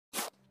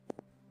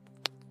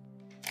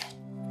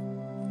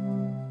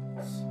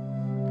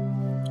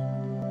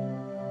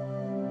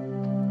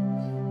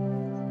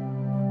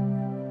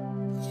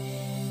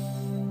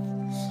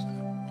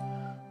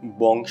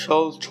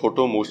বংশাল ছোট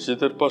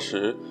মসজিদের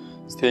পাশে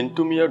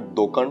সেন্টু মিয়ার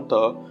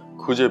দোকানটা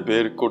খুঁজে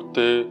বের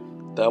করতে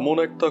তেমন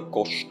একটা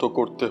কষ্ট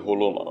করতে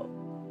হলো না।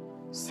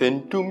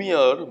 সেন্টু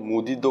মিয়ার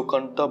মুদি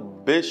দোকানটা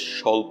বেশ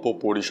স্বল্প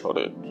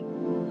পরিসরের,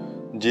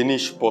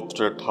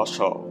 জিনিসপত্রে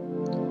ঠাসা।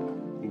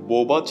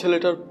 বোবা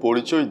ছেলেটার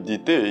পরিচয়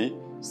দিতেই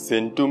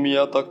সেন্টু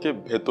মিয়া তাকে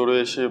ভেতরে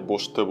এসে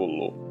বসতে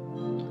বলল।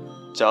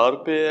 চার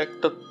পেয়ে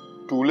একটা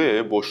টুলে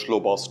বসলো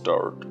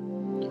বাস্টার্ড।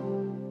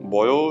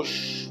 বয়স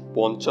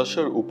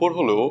 50-এর উপর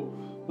হলেও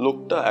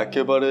লোকটা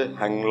একেবারে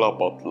হ্যাংলা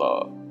পাতলা,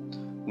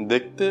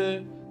 দেখতে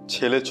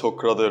ছেলে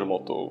ছোকরাদের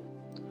মতো।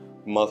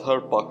 মাথার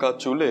পাকা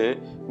চুলে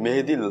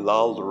মেহেদির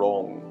লাল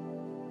রং,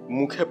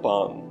 মুখে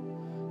পান,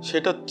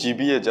 সেটা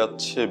চিবিয়ে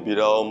যাচ্ছে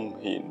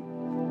বিরামহীন।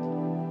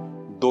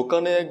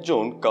 দোকানে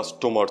একজন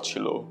কাস্টমার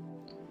ছিল,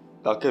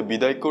 তাকে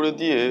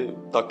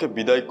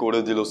বিদায় করে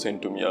দিল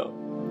সেন্টু মিয়া।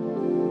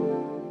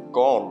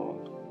 কন,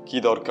 কি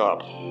দরকার?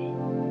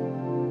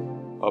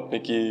 আপনি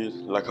কি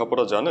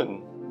লেখাপড়া জানেন?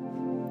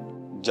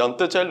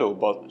 জানতে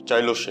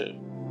চাইলো সে।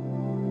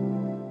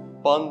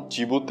 পান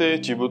চিবুতে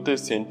চিবুতে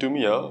সেন্টু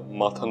মিয়া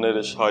মাথা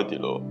নেড়ে সায়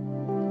দিল।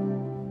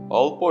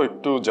 অল্প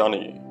একটু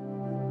জানি।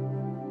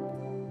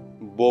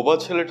 বোবা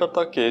ছেলেটা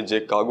তাকে যে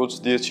কাগজ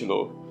দিয়েছিল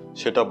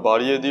সেটা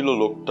বাড়িয়ে দিল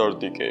লোকটার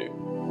দিকে।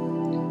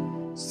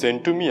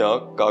 সেন্টু মিয়া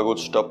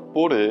কাগজটা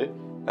পড়ে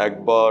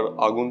একবার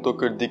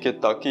আগন্তুকের দিকে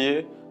তাকিয়ে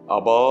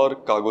আবার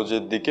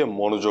কাগজের দিকে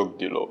মনোযোগ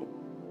দিল।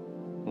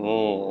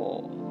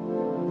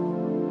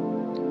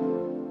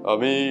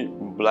 আমি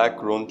ব্ল্যাক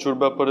রঞ্চুর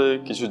ব্যাপারে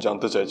কিছু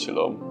জানতে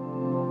চাইছিলাম,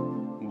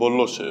 বলল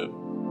সে।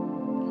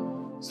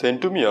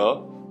 সেন্টু মিয়া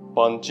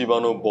পান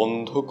চিবানো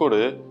বন্ধ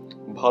করে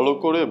ভালো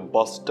করে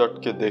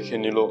বাস্টার্ডকে দেখে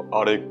নিল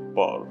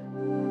আরেকবার।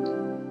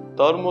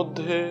 তার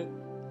মধ্যে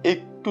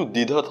একটু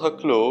দ্বিধা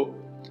থাকলেও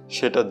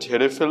সেটা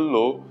ঝেড়ে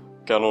ফেললো,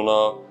 কেননা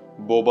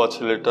বোবা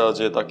ছেলেটা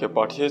যে তাকে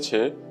পাঠিয়েছে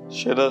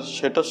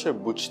সেটা সে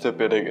বুঝতে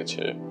পেরে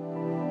গেছে।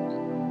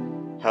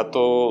 হ্যাঁ,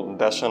 তো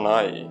দেশে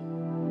নাই,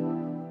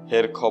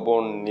 এর খবর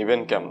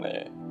নিবেন কেমনে?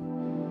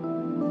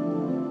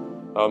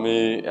 আমি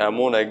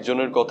এমন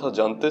একজনের কথা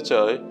জানতে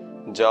চাই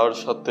যার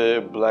সাথে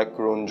ব্ল্যাক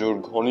রঞ্জুর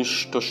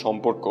ঘনিষ্ঠ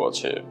সম্পর্ক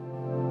আছে।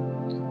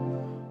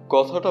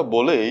 কথাটা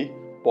বলেই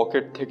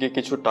পকেট থেকে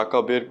কিছু টাকা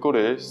বের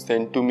করে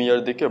সেন্টু মিয়ার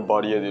দিকে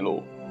বাড়িয়ে দিল।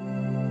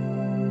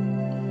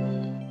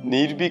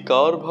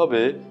 নির্বিকার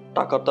ভাবে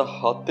টাকাটা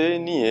হাতে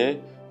নিয়ে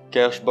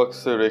ক্যাশ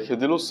বাক্সে রেখে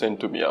দিল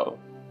সেন্টু মিয়া।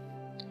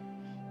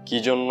 কি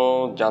জন্য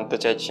জানতে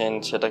চাইছেন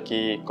সেটা কি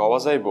কওয়া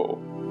যাইব?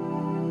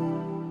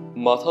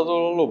 মাথা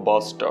দোলালো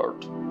বাস্টার্ড।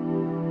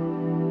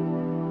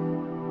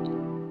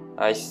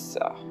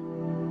 আচ্ছা।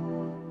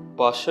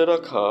 পাশে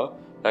রাখা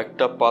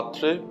একটা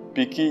পাত্রে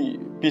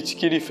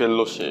পিচকিরি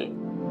ফেললো সে।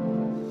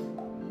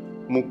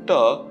 মুখটা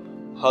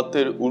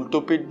হাতের উল্টো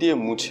পিঠ দিয়ে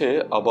মুছে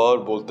আবার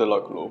বলতে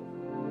লাগলো।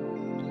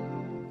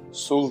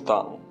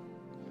 সুলতান,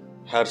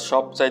 হ্যার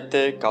সব চাইতে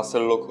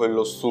কাছের লোক হইল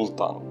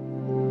সুলতান।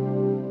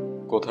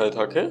 কোথায়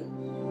থাকে?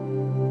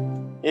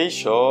 এই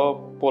সব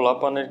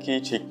পোলাপানের কি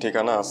ঠিক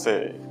ঠিকানা আছে?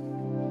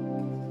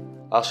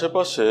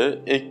 আশেপাশে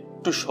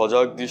একটু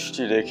সজাগ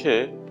দৃষ্টি রেখে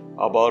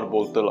আবার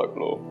বলতে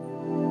লাগলো।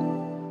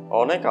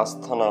 অনেক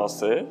আস্তানা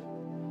আছে,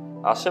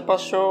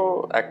 আশেপাশেও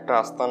একটা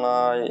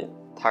আস্তানায়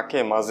থাকে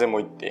মাঝে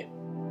মধ্যে।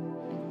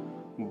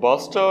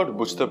 বাস্টার্ড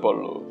বুঝতে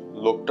পারলো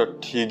লোকটা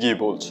ঠিকই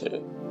বলছে,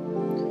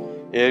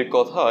 এর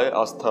কথায়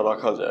আস্থা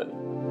রাখা যায়।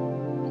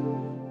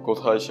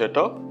 কোথায়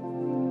সেটা?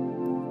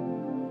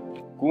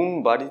 কোন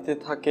বাড়িতে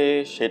থাকে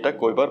সেটা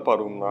কইবার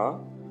পারুম না।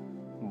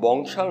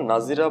 বংশাল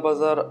নাজিরা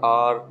বাজার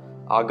আর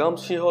আগাম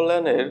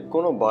সিহলেনের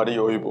কোনো বাড়ি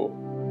হইব।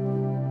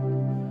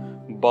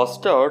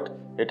 বাস্টার্ড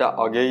এটা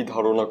আগেই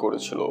ধারণা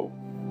করেছিল।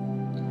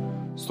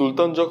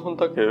 সুলতান যখন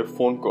তাকে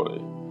ফোন করে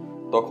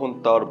তখন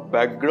তার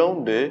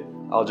ব্যাকগ্রাউন্ডে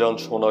আজান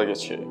শোনা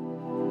গেছে।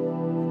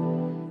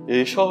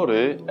 এই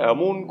শহরে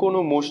এমন কোনো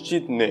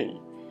মসজিদ নেই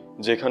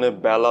যেখানে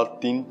বেলা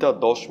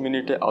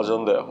 3:10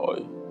 আজান দেয়া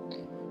হয়।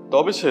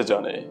 তবে সে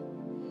জানে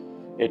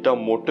এটা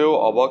মোটেও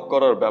অবাক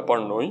করার ব্যাপার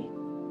নয়।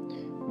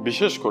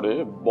 বিশেষ করে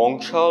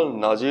বংশাল,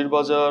 নাজির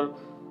বাজার,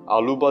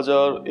 আলু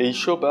বাজার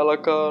এইসব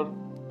এলাকার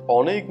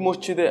অনেক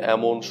মসজিদে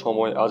এমন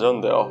সময় আজান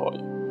দেওয়া হয়।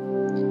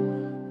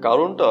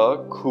 কারণটা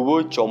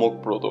খুবই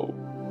চমকপ্রদ।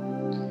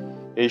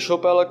 এইসব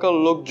এলাকার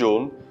লোকজন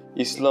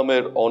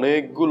ইসলামের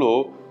অনেকগুলো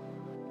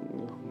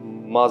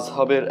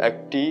মাযহাবের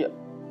একটি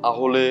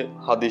আহলে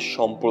হাদিস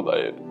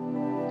সম্প্রদায়ের।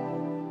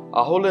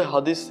 আহলে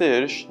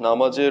হাদিসের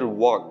নামাজের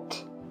ওয়াক্ত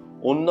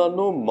অন্যান্য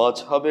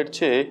মাযহাবের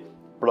চেয়ে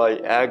প্রায়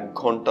 1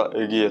 ঘন্টা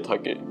এগিয়ে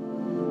থাকে।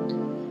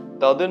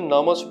 তাদের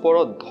নামাজ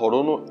পড়ার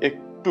ধরনও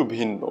একটু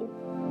ভিন্ন।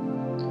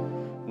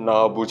 না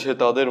বুঝে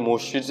তাদের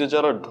মসজিদে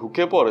যারা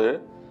ঢুকে পড়ে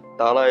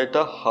তারা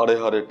এটা হাড়ে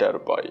হাড়ে টের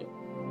পায়।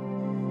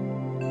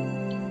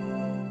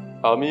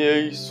 আমি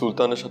এই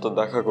সুলতানের সাথে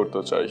দেখা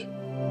করতে চাই,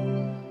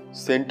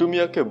 সেন্টু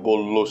মিয়াকে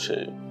বলল সে।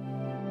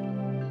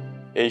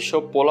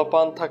 এইসব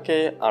পোলাপান থাকে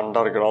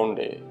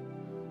আন্ডারগ্রাউন্ডে,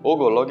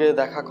 ওগুলোকে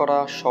দেখা করা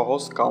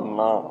সহজ কাম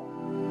না।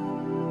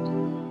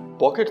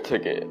 পকেট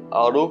থেকে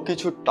আরো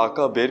কিছু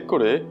টাকা বের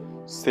করে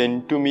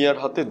সেন্টু মিয়ার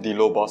হাতে দিল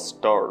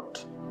বাস্টার্ড।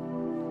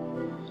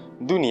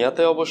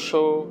 দুনিয়াতে অবশ্য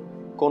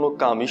কোনো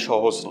কামই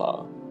সহজ না,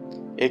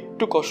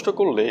 একটু কষ্ট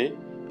করলে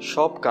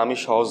সব কামই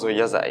সহজ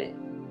হইয়া যায়।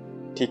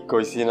 ঠিক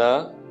কইছি না?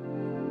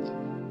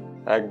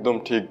 একদম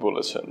ঠিক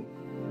বলেছেন।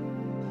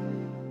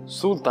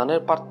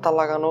 সুলতানের পাত্তা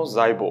লাগানো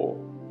যাইব,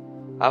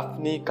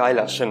 আপনি কাইল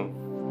আসেন।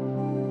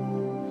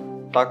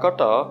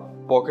 টাকাটা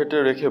পকেটে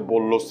রেখে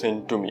বলল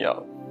সেন্টু মিয়া।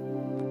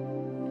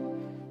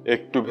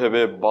 একটু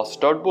ভেবে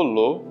বাস্টার্ড বলল,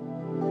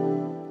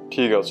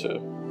 ঠিক আছে,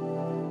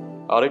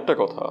 আরেকটা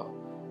কথা,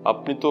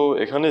 আপনি তো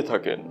এখানেই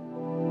থাকেন।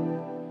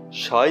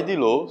 সায়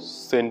দিল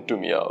সেন্টু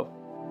মিয়া।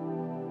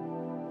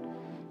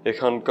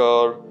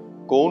 এখানকার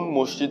কোন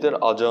মসজিদের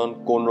আজান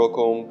কোন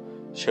রকম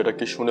সেটা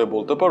কি শুনে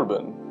বলতে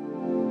পারবেন?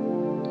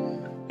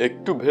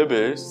 একটু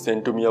ভেবে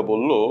সেন্টু মিয়া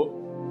বলল,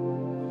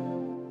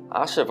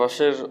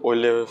 আশেপাশের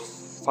ওইলে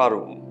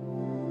ফারুম।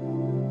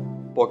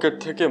 পকেট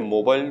থেকে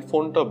মোবাইল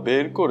ফোনটা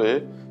বের করে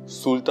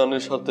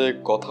সুলতানের সাথে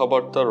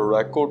কথাবার্তার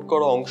রেকর্ড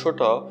করা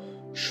অংশটা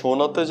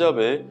শোনাতে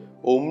যাবে,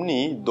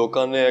 অমনি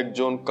দোকানে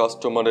একজন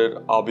কাস্টমারের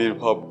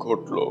আবির্ভাব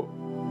ঘটল।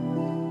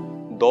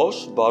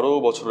 10-12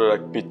 বছরের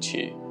এক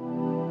পিচ্ছি।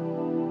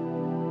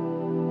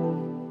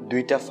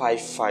 2টা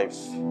 5-5।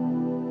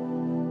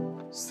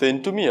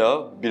 সেন্টু মিয়া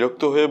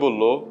বিরক্ত হয়ে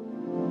বলল,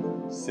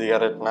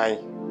 সিগারেট নাই।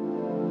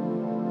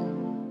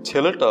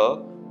 ছেলেটা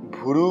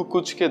ভুরু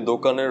কুচকে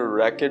দোকানের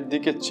র্যাকের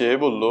দিকে চেয়ে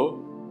বলল,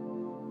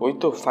 ওই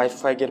তো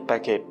 5-5 এর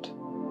প্যাকেট।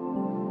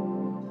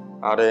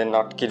 আরে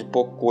নাটকির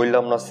পোক,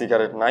 কইলাম না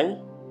সিগারেট নাই,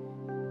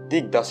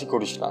 দিক দাসি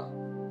করিস না,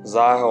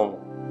 যা এখন।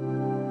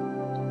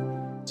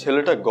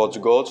 ছেলেটা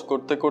গজগজ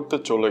করতে করতে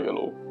চলে গেল।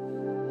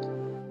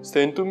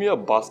 সেন্টু মিয়া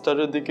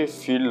বাস্টারের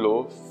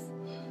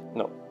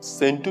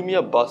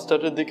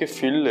দিকে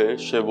ফিরলে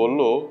সে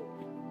বলল,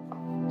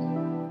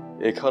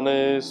 এখানে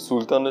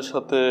সুলতানের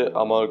সাথে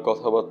আমার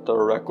কথাবার্তার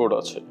রেকর্ড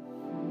আছে।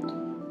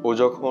 ও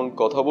যখন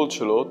কথা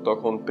বলছিল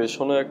তখন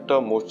পেছনে একটা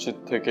মসজিদ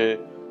থেকে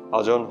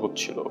আজান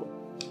হচ্ছিল।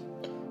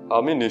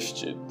 আমি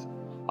নিশ্চিত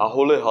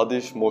আহলে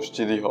হাদিস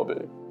মসজিদই হবে।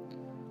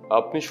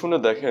 আপনি শুনে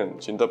দেখেন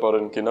চিনতে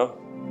পারেন কিনা।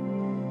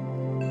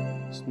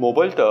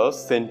 মোবাইলটা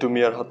সেন্টু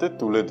মিয়ার হাতে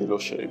তুলে দিল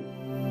সে।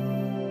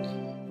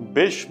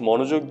 বেশ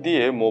মনোযোগ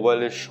দিয়ে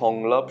মোবাইলের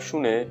সংলাপ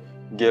শুনে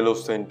গেল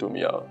সেন্টু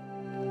মিয়া।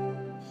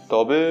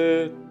 তবে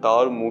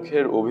তার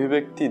মুখের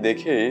অভিব্যক্তি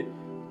দেখে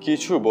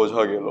কিছু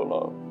বোঝা গেল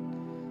না।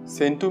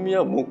 সেন্টু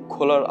মিয়া মুখ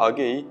খোলার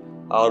আগেই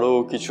আরো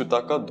কিছু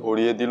টাকা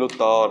ধরিয়ে দিল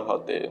তার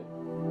হাতে।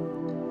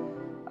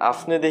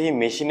 আপনি দেখি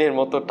মেশিনের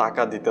মতো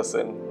টাকা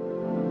দিতেছেন।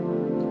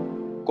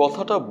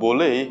 কথাটা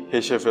বলেই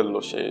হেসে ফেলল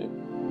সে।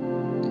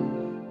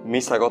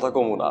 মিছা কথা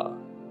কমু না,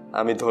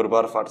 আমি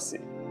ধরবার পারছি।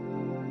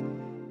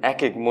 এক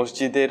এক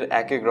মসজিদের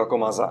এক এক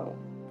রকম আজান,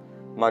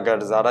 মাগার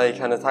যারা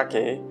এখানে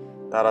থাকে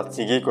তারা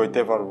ঠিকই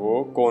কইতে পারবো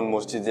কোন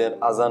মসজিদের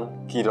আজান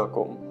কি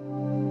রকম।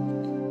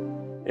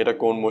 এটা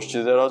কোন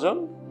মসজিদের আজান?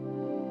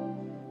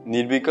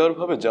 নির্বিকার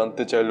ভাবে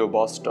জানতে চাইল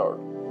বাস্টার্ড।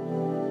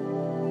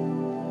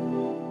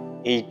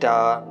 এইটা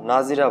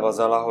নাজিরা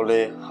বাজারা হলে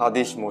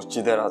হাদিস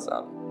মসজিদের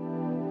আজান।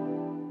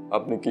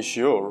 আপনি কি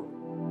শিওর?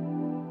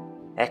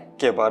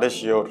 এক্কেবারে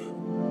শিওর।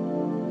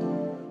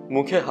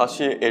 মুখে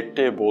হাসি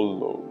এঁটে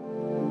বলল,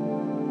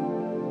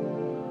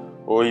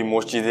 ওই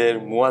মসজিদের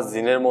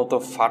মুয়াজ্জিনের মতো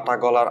ফাটা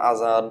গলার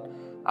আজান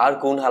আর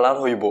কোন হালার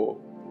হইব?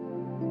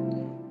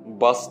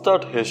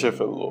 বাস্টার্ড হেসে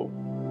ফেলল।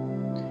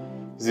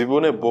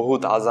 জীবনে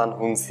বহুত আজান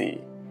শুনছি,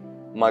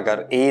 মাগার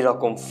এই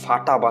রকম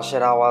ফাটা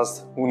বাঁশের আওয়াজ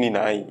শুনি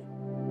নাই।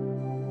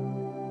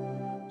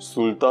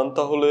 সুলতান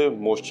তাহলে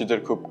মসজিদের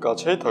খুব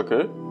কাছেই থাকে?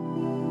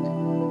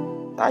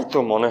 তাই তো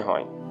মনে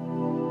হয়।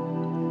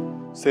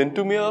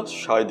 সেন্টু মিয়া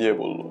সায় দিয়ে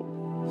বলল,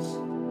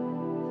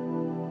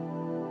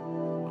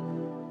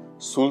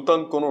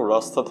 সুলতান কোনো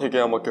রাস্তা থেকে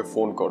আমাকে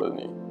ফোন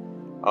করেনি।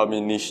 আমি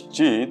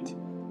নিশ্চিত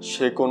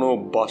সে কোনো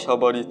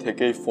বাসাবাড়ি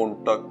থেকেই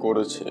ফোনটা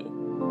করেছে,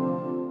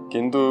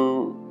 কিন্তু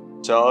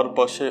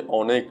চারপাশে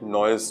অনেক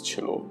নয়েজ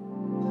ছিল।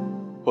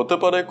 হতে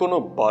পারে কোনো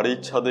বাড়ির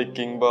ছাদে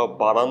কিংবা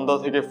বারান্দা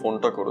থেকে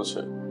ফোনটা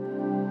করেছে।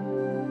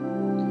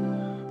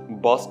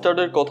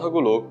 বাস্টার্ডের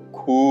কথাগুলো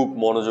খুব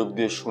মনোযোগ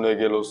দিয়ে শুনে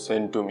গেল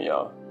সেন্টু মিয়া।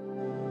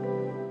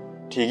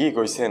 ঠিকই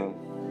কইছেন।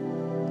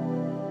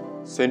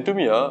 সেন্টু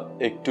মিয়া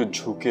একটু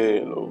ঝুঁকে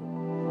এলো।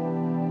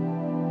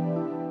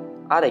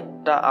 আর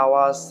একটা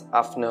আওয়াজ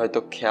আপনি হয়তো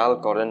খেয়াল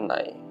করেন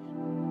নাই।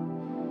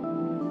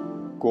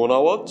 কোন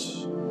আওয়াজ?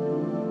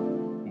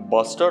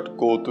 বাস্টার্ড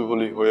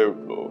কৌতূহলী হয়ে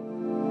উঠল।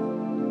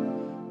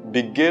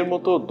 বিজ্ঞের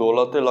মতো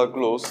দোলাতে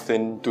লাগলো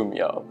সেন্টু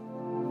মিয়া।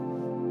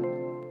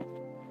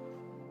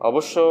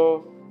 অবশ্য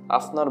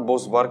আপনার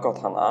বুঝবার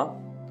কথা না,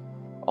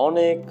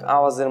 অনেক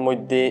আওয়াজের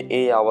মধ্যে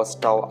এই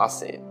আওয়াজটাও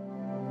আছে।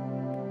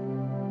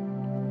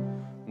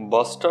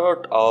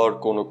 বাস্টার্ড আর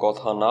কোনো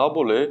কথা না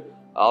বলে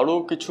আরো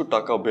কিছু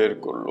টাকা বের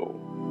করলো।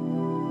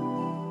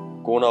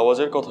 কোন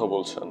আওয়াজের কথা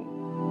বলছেন?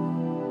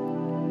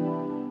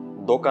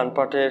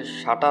 দোকানপাটের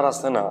শাটার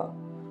আছে না,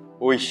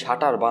 ওই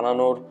শাটার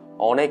বানানোর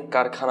অনেক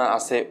কারখানা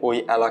আছে ওই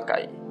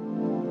এলাকায়।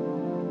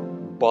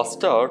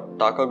 বাস্টার্ড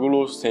টাকাগুলো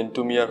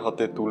সেন্টু মিয়ার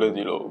হাতে তুলে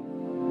দিল।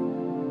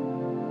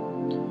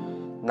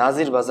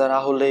 নাজির বাজার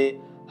হলে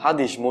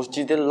হাদিস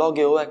মসজিদের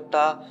লগেও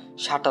একটা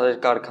শাটারের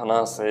কারখানা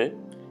আছে।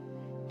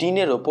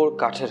 টিনের ওপর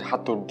কাঠের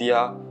হাতুর দিয়া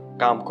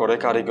কাম করে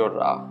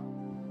কারিগররা,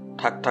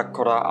 ঠাক ঠাক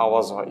করা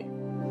আওয়াজ হয়।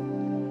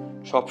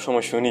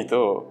 সবসময় শুনি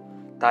তো,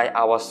 তাই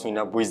আওয়াজ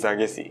শুনা বুঝা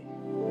গেছি।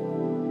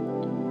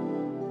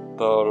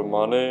 তার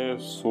মানে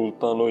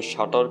সুলতান ওই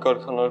শাটার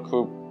কারখানার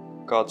খুব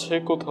কাছে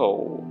কোথাও?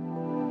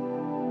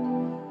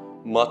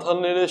 মাথা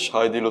নেড়ে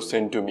সায় দিল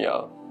সেন্টু মিয়া।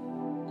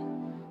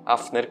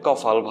 আপনার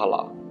কপাল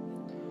ভালা,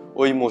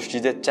 ওই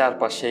মসজিদের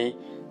চারপাশেই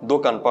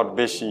দোকানপাট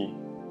বেশি।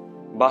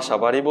 বাসা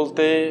বাড়ি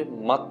বলতে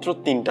মাত্র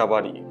 3টা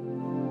বাড়ি।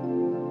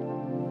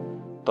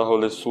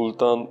 তাহলে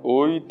সুলতান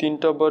ওই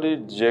 3টা বাড়ির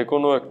যে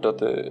কোনো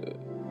একটাতে?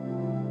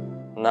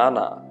 না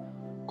না,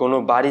 কোনো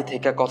বাড়ি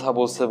থেকে কথা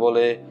বলছে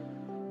বলে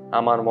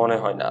আমার মনে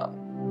হয় না।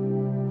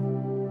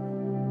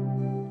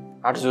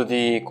 আর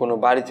যদি কোনো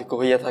বাড়ি থেকে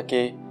হইয়া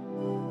থাকে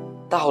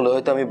তাহলে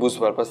হয়তো আমি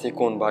বুঝবার পারছি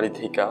কোন বাড়ি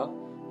থেকে,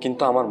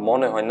 কিন্তু আমার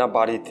মনে হয় না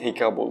বাড়ি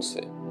থেকে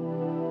বলছে।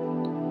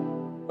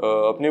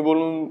 আপনি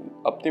বলুন,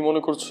 আপনি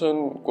মনে করছেন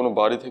কোনো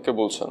বাড়ি থেকে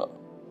বলছে না,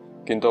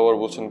 কিন্তু আবার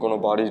বলছেন কোনো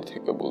বাড়ি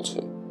থেকে বলছে।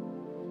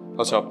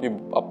 আচ্ছা,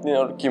 আপনি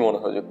আর কি মনে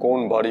হয় যে কোন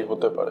বাড়ি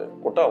হতে পারে,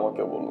 ওটা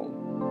আমাকে বলুন।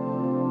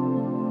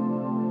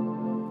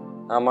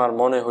 আমার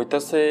মনে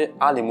হইতেছে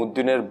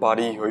আলিমুদ্দিনের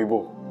বাড়ি হইব।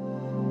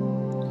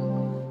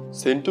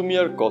 সেন্টু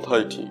মিয়ার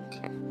কথাই ঠিক।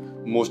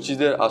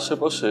 মসজিদের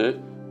আশেপাশে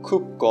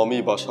খুব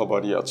কমই বাসা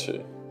বাড়ি আছে।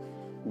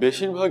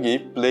 বেশিরভাগই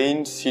প্লেন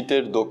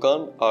সিটের দোকান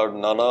আর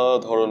নানা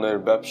ধরনের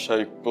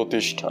ব্যবসায়িক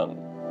প্রতিষ্ঠান।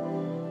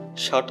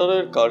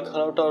 শাটারের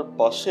কারখানাটার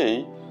পাশেই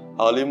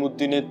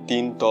আলিমুদ্দিনের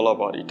 3 তলা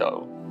বাড়িটাও।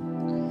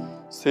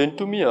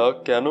 সেন্টু মিয়া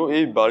কেন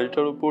এই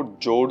বাড়িটার উপর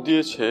জোর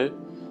দিয়েছে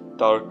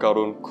তার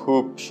কারণ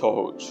খুব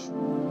সহজ।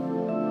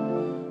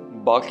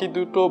 বাকি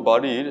দুটো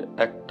বাড়ির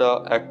একটা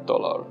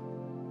একতলার,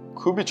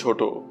 খুবই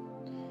ছোট।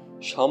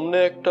 সামনে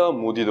একটা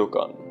মুদি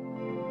দোকান,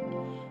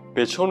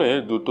 পেছনে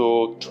দুটো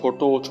ছোট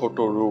ছোট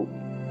রুম।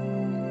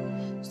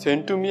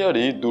 সেন্টু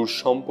মিয়ারই দূর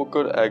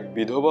সম্পর্কের এক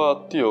বিধবা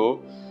আত্মীয়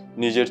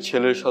নিজের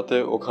ছেলের সাথে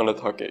ওখানে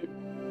থাকে।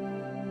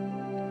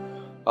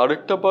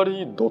 আরেকটা বাড়ি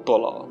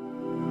দোতলা।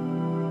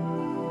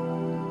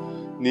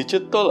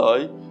 নিচের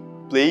তলায়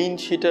প্লেন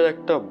শিটের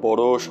একটা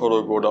বড় সড়ো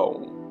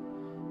গোডাউন,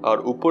 আর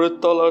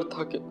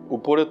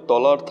উপরের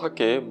তলার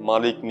থাকে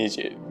মালিক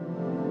নিজে।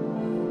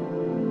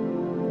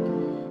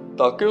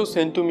 তাকেও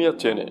সেন্টু মিয়া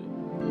চেনে।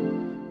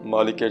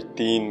 মালিকের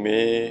 3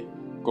 মেয়ে,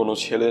 কোনো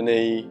ছেলে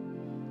নেই,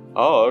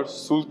 আর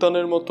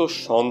সুলতানের মতো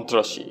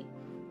সন্ত্রাসী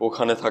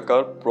ওখানে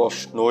থাকার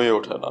প্রশ্নই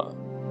ওঠে না।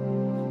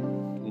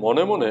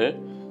 মনে মনে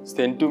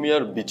সেন্টু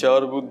মিয়ার বিচার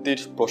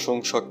বুদ্ধির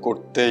প্রশংসা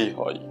করতেই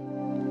হয়।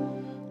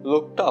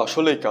 লোকটা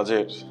আসলেই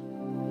কাজের।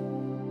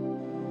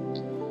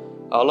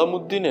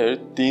 আলামুদ্দিনের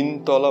 3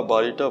 তলা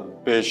বাড়িটা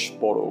বেশ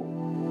বড়।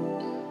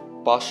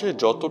 পাশে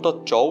যতটা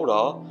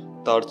চওড়া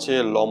তার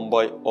চেয়ে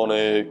লম্বায়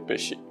অনেক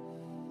বেশি,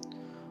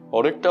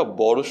 অনেকটা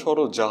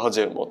বড়সড়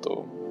জাহাজের মতো।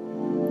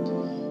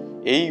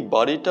 এই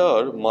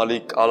বাড়িটার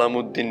মালিক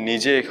আলামুদ্দিন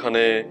নিজে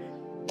এখানে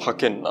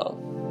থাকেন না,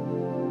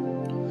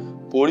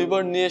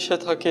 পরিবার নিয়ে এসে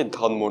থাকে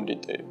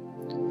ধানমন্ডিতে।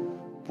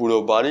 পুরো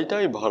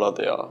বাড়িটাই ভাড়া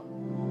দেয়া।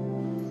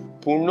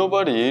 পূর্ণ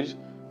বাড়ির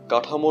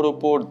কাঠামোর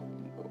ওপর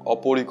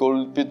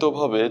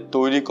অপরিকল্পিতভাবে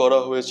তৈরি করা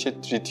হয়েছে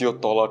 3য়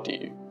তলাটি।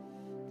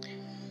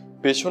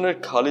 পেছনের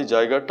খালি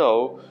জায়গাটাও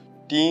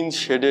টিন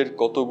শেডের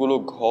কতগুলো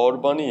ঘর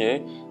বানিয়ে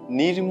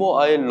নিম্ন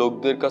আয়ের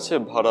লোকদের কাছে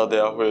ভাড়া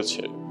দেয়া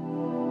হয়েছে।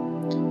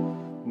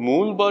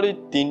 মূল বাড়ির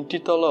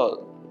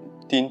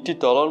 3টি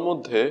তলার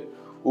মধ্যে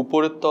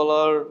উপরের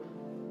তলার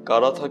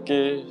কারা থাকে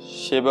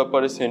সে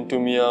ব্যাপারে সেন্টু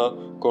মিয়া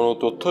কোনো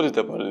তথ্য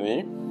দিতে পারেনি।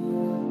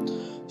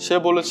 সে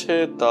বলেছে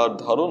তার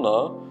ধারণা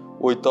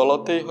ওই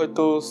তলাতেই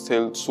হয়তো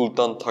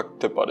সুলতান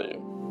থাকতে পারে।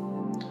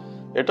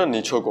 এটা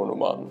নিছক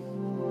অনুমান।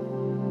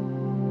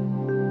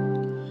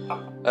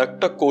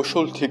 একটা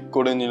কৌশল ঠিক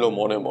করে নিল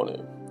মনে মনে।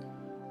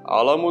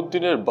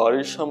 আলামুদ্দিনের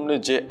বাড়ির সামনে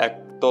যে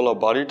একতলা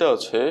বাড়িটা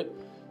আছে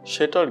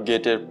সেটার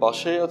গেটের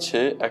পাশেই আছে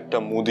একটা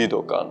মুদি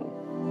দোকান।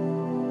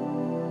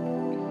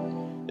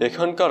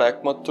 এখানকার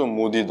একমাত্র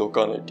মুদি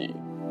দোকান এটি।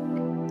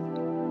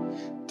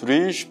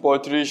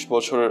 30-35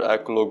 বছরের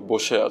এক লোক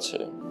বসে আছে।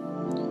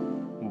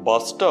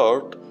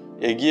 বাস্টার্ড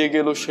এগিয়ে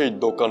গেল সেই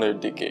দোকানের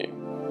দিকে।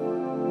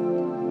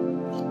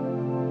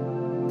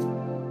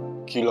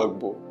 কি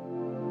লাগবো?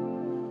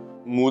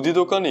 মুদি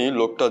দোকানি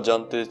লোকটা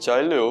জানতে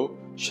চাইলেও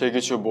সে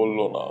কিছু বলল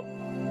না।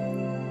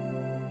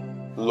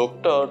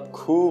 লোকটার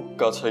খুব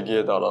কাছে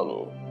গিয়ে দাঁড়ালো।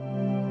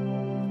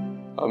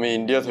 আমি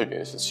ইন্ডিয়া থেকে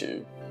এসেছি।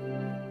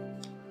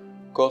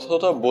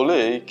 কথাটা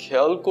বলেই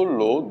খেয়াল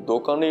করলো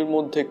দোকানের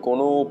মধ্যে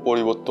কোনো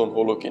পরিবর্তন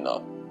হলো কিনা।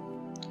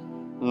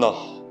 না,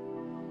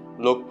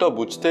 লোকটা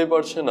বুঝতেই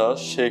পারছে না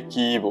সে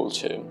কি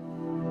বলছে।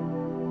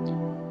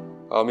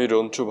 আমি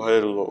রঞ্চু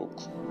ভাইয়ের লোক।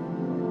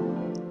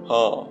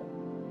 হ্যাঁ,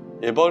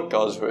 এবার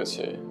কাজ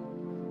হয়েছে।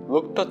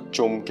 লোকটা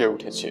চমকে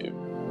উঠেছে,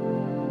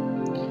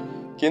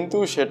 কিন্তু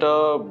সেটা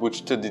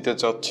বুঝতে দিতে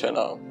চাচ্ছে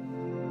না।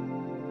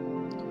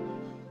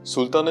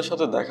 সুলতানের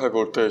সাথে দেখা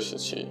করতে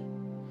এসেছি,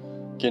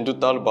 কিন্তু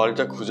তার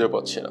বাড়িটা খুঁজে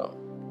পাচ্ছি না।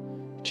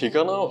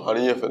 ঠিকানাও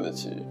হারিয়ে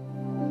ফেলেছি।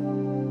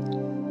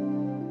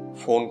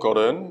 ফোন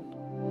করেন?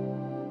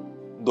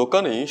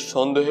 দোকানি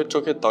সন্দেহের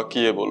চোখে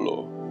তাকিয়ে বলল,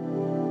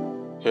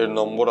 এর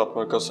নম্বর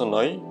আপনার কাছে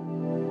নাই?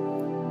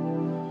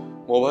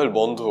 মোবাইল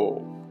বন্ধ,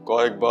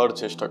 কয়েকবার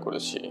চেষ্টা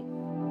করেছি।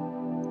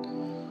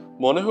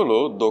 মনে হলো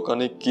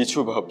দোকানি কিছু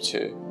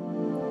ভাবছে।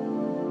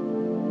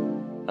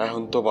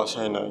 এখন তো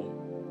বাসায় নাই,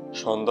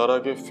 সন্ধ্যার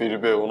আগে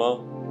ফিরবেও না।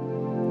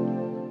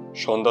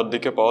 সন্ধ্যার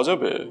দিকে পাওয়া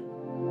যাবে?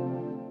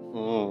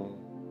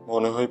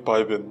 মনে হয়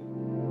পাইবেন।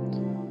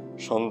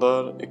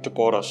 সন্ধ্যার একটু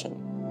পর আসেন।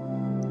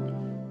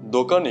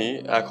 দোকানি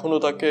এখনো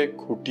তাকে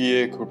খুঁটিয়ে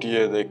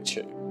খুঁটিয়ে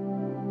দেখছে।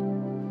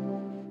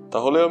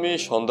 তাহলে আমি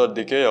সন্ধ্যার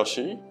দিকে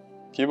আসি,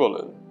 কি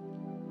বলেন?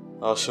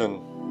 আসেন।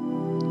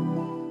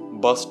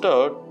 বাসটা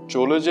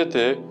চলে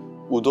যেতে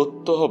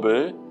উদ্যত হবে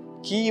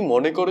কি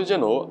মনে করে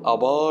যেন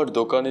আবার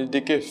দোকানের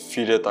দিকে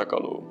ফিরে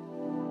তাকালো।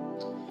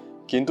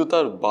 কিন্তু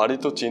তার বাড়ি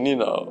তো চিনি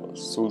না।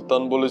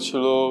 সুলতান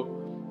বলেছিল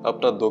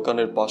আপনার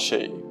দোকানের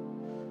পাশেই।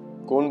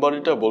 কোন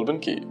বাড়িটা বলবেন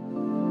কি?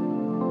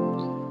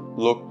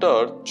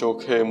 লোকটার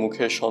চোখে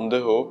মুখে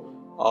সন্দেহ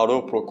আরো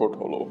প্রকট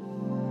হলো।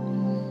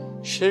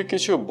 সে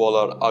কিছু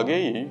বলার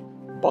আগেই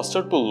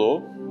বাস্টার্ড বলল,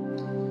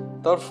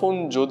 তার ফোন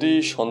যদি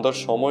সন্ধ্যার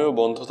সময়ও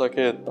বন্ধ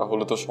থাকে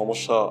তাহলে তো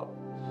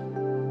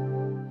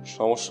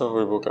সমস্যা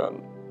হইব কেন?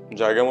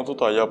 জায়গা মতো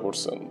তো আইয়া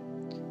পড়ছেন।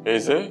 এই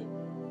যে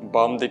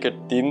বাম দিকে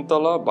 3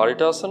 তলা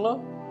বাড়িটা আছে না?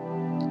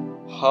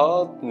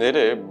 হাত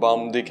নেড়ে বাম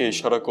দিকে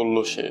ইশারা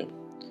করলো সে।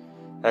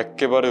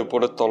 একেবারে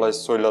উপরের তলায়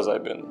চইলা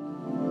যাইবেন।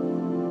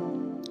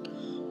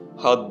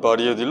 হাত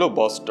বাড়িয়ে দিল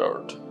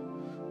বাস্টার্ড।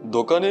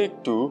 দোকানে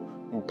একটু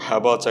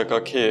ভ্যাবা চাকা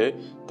খেয়ে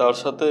তার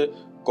সাথে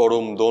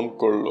করমদন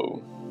করলো।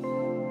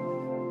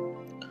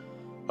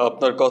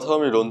 আপনার কথা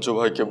আমি রঞ্জু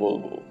ভাইকে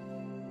বলবো।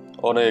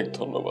 অনেক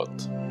ধন্যবাদ।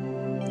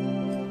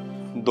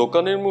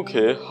 দোকানের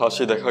মুখে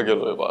হাসি দেখা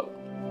গেল এবার।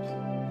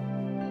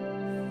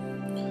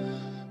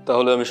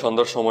 তাহলে আমি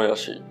সন্ধ্যার সময়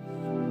আসি।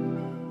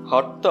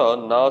 হাতটা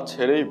না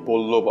ছেড়েই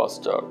বলল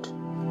বাস্টার্ড।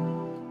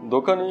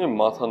 দোকানি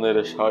মাথা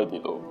নেড়ে সায়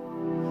দিল।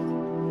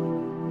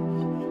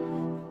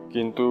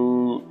 কিন্তু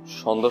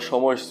সন্ধ্যার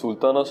সময়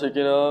সুলতান আসে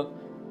কিনা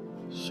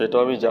সেটা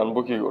আমি জানবো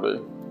কি করে?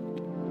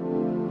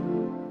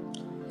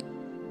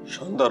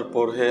 সন্ধ্যার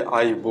পরে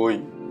আইবই,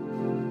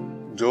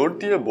 জোর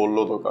দিয়ে বলল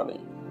দোকানি।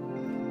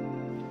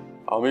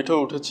 আমি তো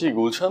উঠেছি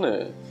গুলশানে,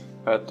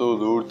 এত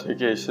দূর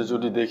থেকে এসে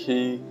যদি দেখি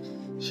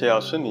সে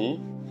আসেনি,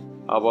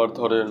 আবার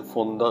ধরেন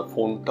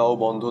ফোনটাও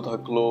বন্ধ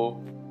থাকলো,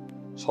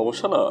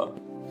 সমস্যা না?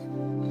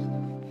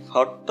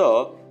 হাতটা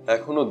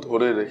এখনো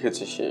ধরে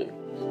রেখেছে সে।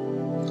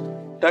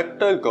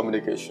 Tactile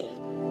communication.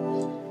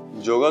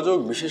 যোগাযোগ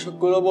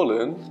বিশেষজ্ঞরা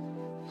বলেন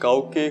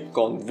কাউকে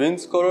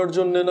কনভিন্স করার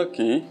জন্য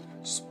নাকি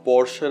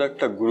স্পর্শের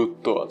একটা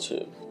গুরুত্ব আছে।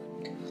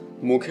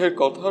 মুখের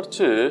কথার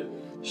চেয়ে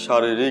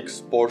শারীরিক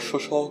স্পর্শ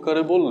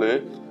সহকারে বললে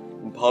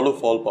ভালো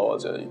ফল পাওয়া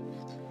যায়।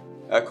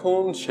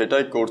 এখন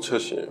সেটাই করছে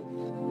সে।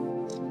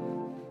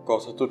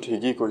 কথা তো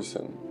ঠিকই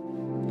কইছেন।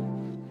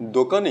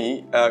 দোকানি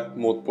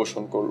একমত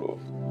পোষণ করলো।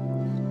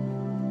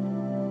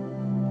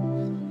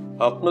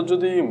 আপনার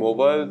যদি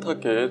মোবাইল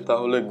থাকে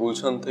তাহলে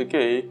গুলশান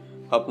থেকেই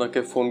আপনাকে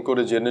ফোন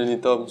করে জেনে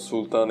নিতাম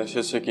সুলতান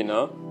এসেছে কিনা,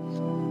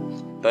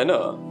 তাই না?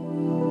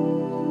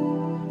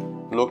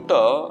 লোকটা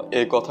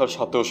এই কথার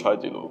সাথেও সায়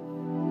দিল।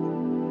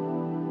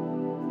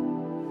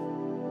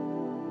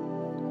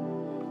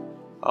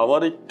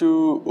 আমার একটু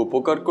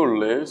উপকার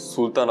করলে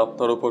সুলতান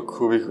আপনার উপর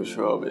খুবই খুশি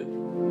হবে।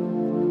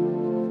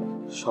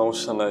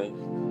 সমস্যা নাই,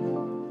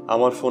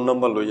 আমার ফোন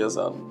নাম্বার লইয়া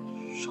যান,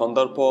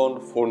 সন্ধ্যার পর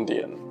ফোন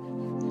দিয়েন।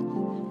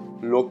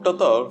 লোকটা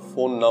তার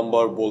ফোন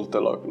নাম্বার বলতে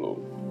লাগলো।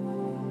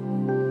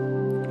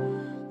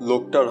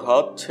 লোকটার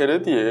হাত ছেড়ে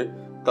দিয়ে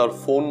তার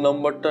ফোন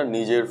নাম্বারটা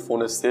নিজের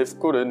ফোনে সেভ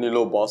করে নিল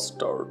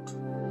বাস্টার্ড।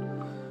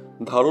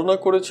 ধারণা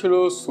করেছিল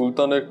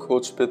সুলতানের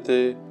খোঁজ পেতে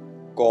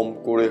কম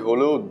করে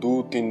হলেও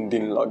 2-3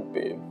 দিন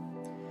লাগবে।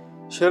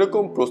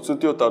 সেরকম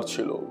প্রস্তুতিও তার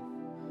ছিল,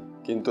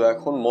 কিন্তু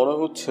এখন মনে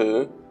হচ্ছে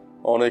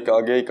অনেক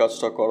আগেই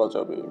কাজটা করা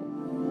যাবে।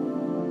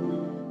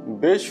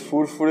 বেশ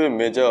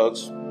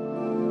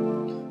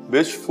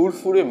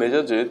ফুরফুরে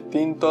মেজাজে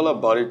 3 তলা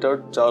বাড়িটার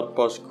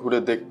চারপাশ ঘুরে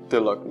দেখতে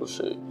লাগলো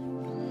সে।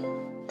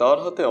 তার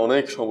হাতে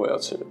অনেক সময়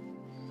আছে,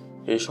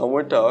 এই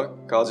সময়টা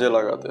কাজে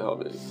লাগাতে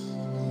হবে।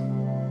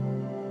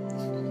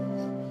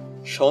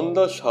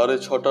 সন্ধ্যা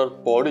 6:30টার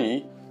পরই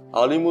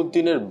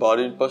আলিমুদ্দিনের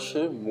বাড়ির পাশে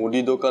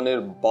মুদি দোকানের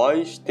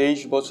 22-23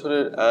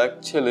 বছরের এক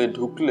ছেলে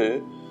ঢুকলে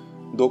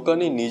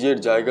দোকানি নিজের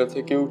জায়গা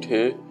থেকে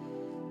উঠে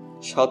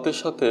সাথে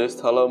সাথে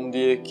সালাম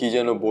দিয়ে কি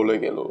যেন বলে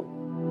গেল।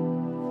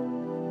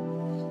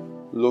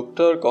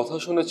 লোকটার কথা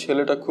শুনে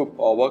ছেলেটা খুব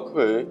অবাক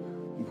হয়ে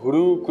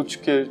ভুরু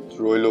কুঁচকে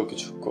রইল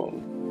কিছুক্ষণ।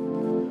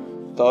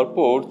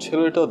 তারপর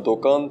ছেলেটা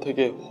দোকান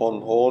থেকে হন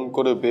হন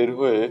করে বের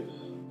হয়ে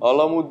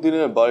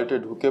আলামুদ্দিনের বাড়িতে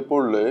ঢুকে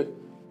পড়লে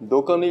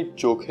দোকানির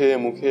চোখে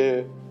মুখে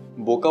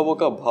বোকা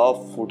বোকা ভাব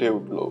ফুটে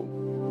উঠল।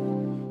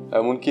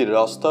 এমনকি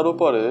রাস্তার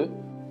ওপারে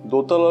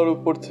দোতলার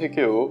উপর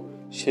থেকেও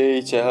সেই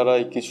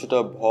চেহারায় কিছুটা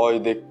ভয়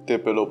দেখতে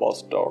পেল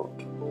বাস্টার্ড।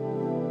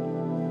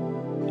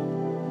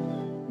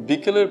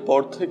 বিকেলের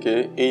পর থেকে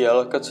এই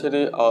এলাকা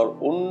ছেড়ে আর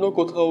অন্য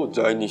কোথাও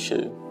যায়নি সে।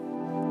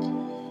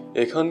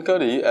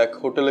 এখানকারই এক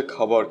হোটেলে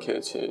খাবার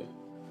খেয়েছে,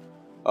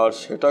 আর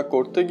সেটা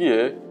করতে গিয়ে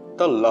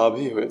তার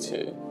লাভই হয়েছে।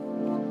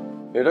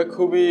 এটা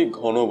খুবই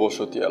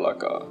ঘনবসতি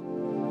এলাকা,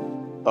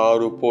 তার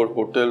উপর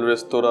হোটেল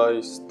রেস্তোরাঁয়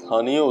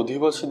স্থানীয়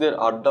অধিবাসীদের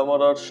আড্ডা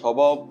মারার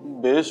স্বভাব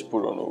বেশ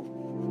পুরনো।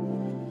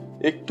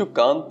 একটু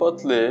কান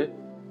পাতলে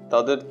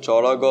তাদের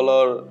চড়া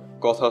গলার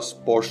কথা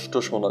স্পষ্ট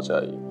শোনা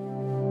যায়।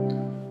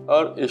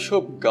 আর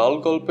এসব গাল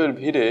গল্পের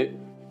ভিড়ে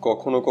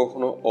কখনো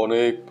কখনো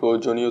অনেক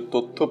প্রয়োজনীয়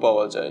তথ্য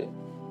পাওয়া যায়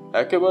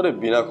একেবারে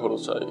বিনা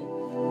খরচায়।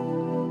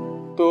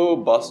 তো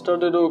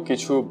বাস্টার্ডেরও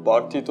কিছু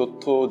বাড়তি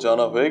তথ্য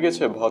জানা হয়ে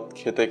গেছে ভাত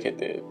খেতে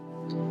খেতে।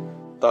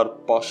 তার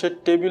পাশের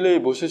টেবিলেই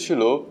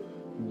বসেছিল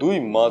দুই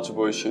মাঝ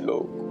বয়সী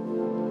লোক।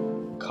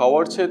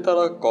 খাওয়ার চেয়ে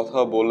তারা কথা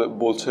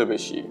বলছে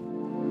বেশি।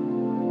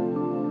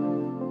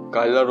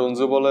 কাইলা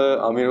রঞ্জু বলে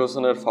আমির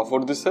হোসেনের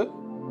ফাফর দিছে।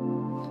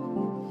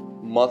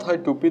 মাথায়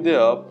টুপি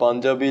দেয়া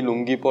পাঞ্জাবি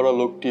লুঙ্গি পরা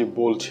লোকটি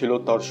বলছিল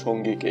তার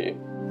সঙ্গীকে।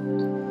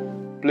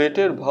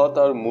 প্লেটের ভাত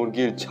আর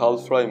মুরগির ঝাল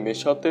ফ্রাই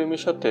মেশাতে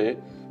মেশাতে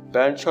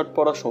প্যান্ট শার্ট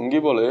পরা সঙ্গী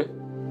বলে,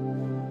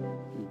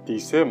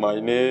 দিছে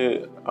মাইনে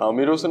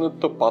আমির হোসেনের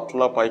তো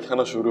পাতলা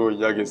পায়খানা শুরু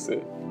হইয়া গেছে।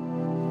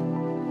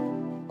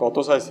 কত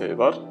চাইছে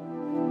এবার?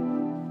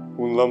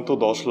 শুনলাম তো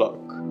 10 লাখ।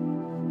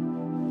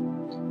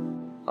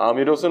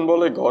 আমির হোসেন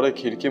বলে ঘরে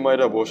খিড়কি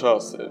মাইরা বসা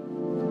আছে,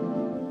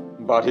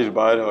 বাড়ির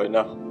বাইরে হয়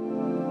না।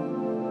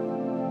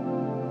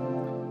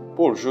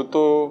 পরশু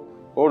তো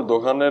ওর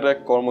দোকানের এক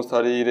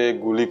কর্মচারী রে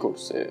গুলি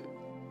করছে,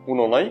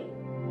 শুনো নাই?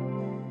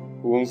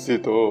 শুনছি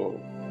তো।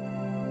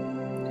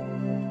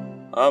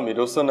 আমির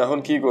হোসেন এখন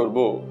কি করব?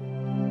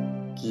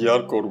 কি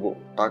আর করব,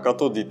 টাকা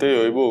তো দিতেই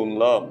হইব।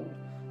 শুনলাম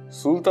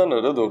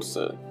সুলতানেরও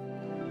ধরছে,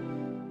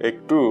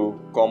 একটু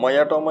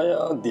কমাইয়া টমাইয়া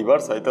দিবার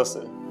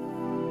চাইতাছে।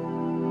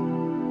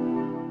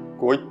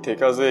 কই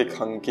থেকে যে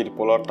খাঙ্কির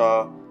পোলাটা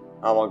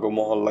আমাগো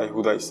মহল্লায়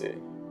হুদাইছে,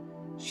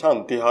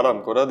 শান্তি হারাম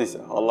করে দিছে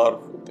হালার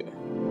ফুতে।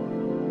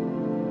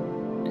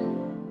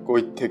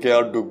 কই থেকে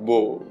আর ঢুকবো,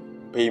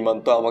 বেঈমান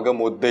তো আমাগো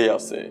মধ্যেই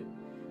আছে।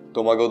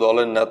 তোমাগো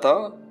দলের নেতা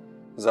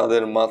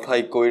যাদের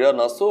মাথায় কইরা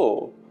নাচো,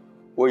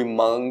 ওই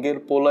মাঙ্গের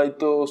পোলাই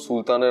তো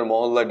সুলতানের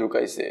মহল্লায়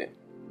ঢুকাইছে।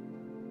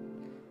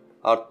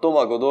 আর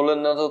তোমাগো দলের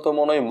নেতা তো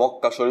মনে হয়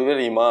মক্কা শরীফের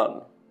ইমান।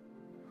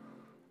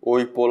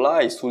 ওই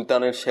পোলাই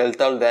সুলতানের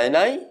শেলতাল দেয়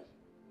নাই।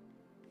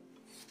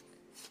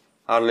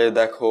 আরলে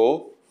দেখো,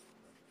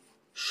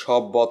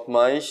 সব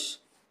বদমাইশ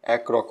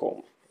একরকম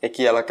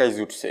একই এলাকায়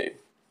জুটছে।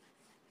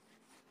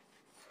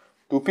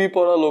 টুপি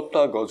পরা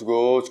লোকটা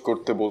গজগজ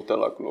করতে বলতে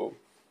লাগলো,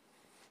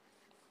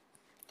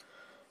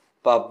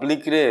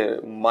 পাবলিক রে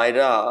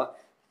মাইরা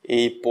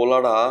এই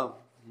পোলারা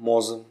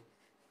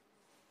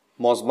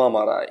মজমা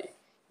মারায়।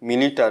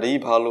 মিলিটারি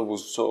ভালো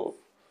বুঝছো।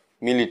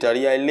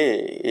 মিলিটারি আইলে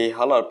এই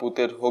হালার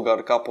পুতের হোগার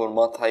কাপড়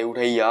মাথায়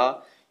উঠাইয়া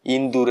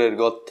ইন্দুরের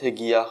গর্থে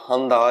গিয়া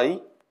হান্দাই।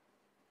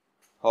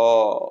 হ,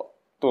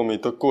 তুমি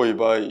তো কই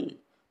ভাই,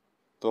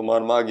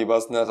 তোমার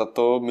মাগিবাজ নেতা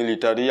তো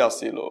মিলিটারি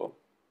আসিল।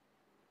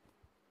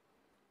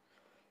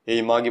 এই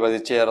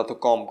মাগিবাজির চেহারা তো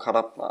কম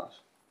খারাপ না।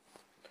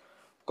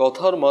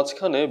 কথার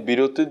মাঝখানে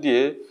বিরতি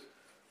দিয়ে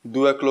দু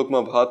এক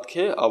লোকমা ভাত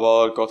খেয়ে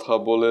আবার কথা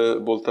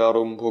বলতে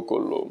আরম্ভ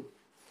করলো।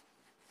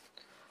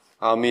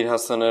 আমির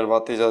হাসানের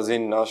ভাতিজা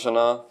জিন্না আসে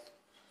না,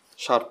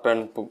 শার্ট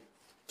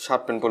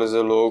প্যান্ট পরে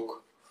যে লোক,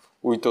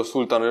 উই তো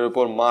সুলতানের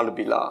উপর মার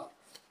বিলা।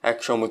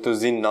 একসময় তো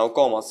জিন্নাও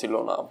কম আসিল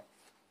না।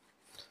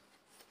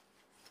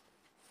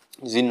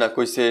 জিন্না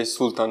কইছে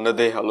সুলতানরা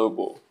দেখা লব।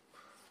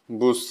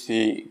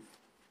 বুঝছি।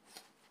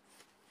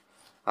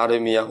 আরে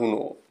মিয়া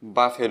হুনো,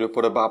 বাপের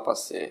উপরে বাপ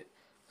আছে।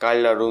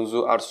 কাইলা রঞ্জু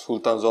আর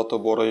সুলতান যত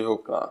বড়ই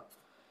হোক না,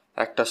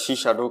 একটা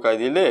সীসা ঢোকাই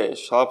দিলে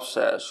সব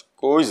শেষ।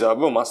 কই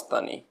যাবো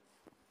মাস্তানি।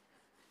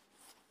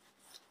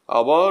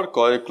 আবার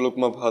কয়েক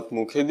লোকমা ভাত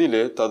মুখে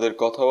দিলে তাদের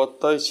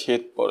কথাবার্তায়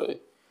ছেদ পড়ে,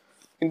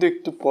 কিন্তু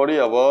একটু পরে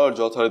আবার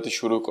যথারীতি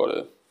শুরু করে।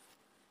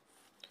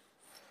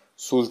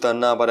 সুলতান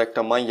না আবার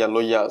একটা মাইয়া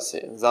লইয়া আছে,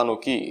 জানো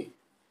কি?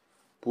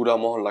 পুরা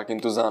মহল্লা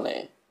কিন্তু জানে।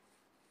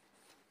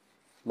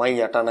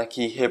 মাইয়াটা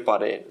নাকি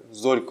হেপারে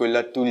জোর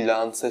কইলা তুল্লা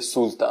আনছে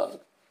সুলতান।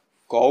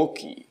 কও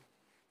কি?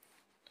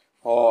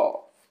 হ,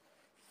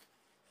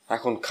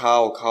 এখন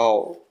খাও খাও,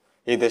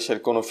 এ দেশের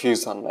কোনো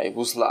ফিউচার নাই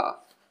বুঝলা।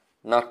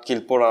 নাটকিল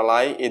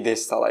পড়ালাই এ দেশ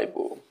চালাইব।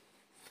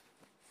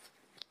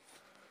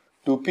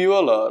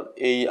 টুপিওয়ালার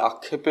এই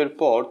আক্ষেপের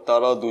পর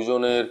তারা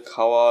দুজনের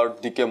খাওয়ার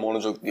দিকে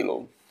মনোযোগ দিল।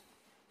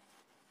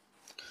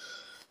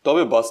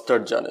 তবে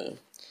বাস্টার্ড জানে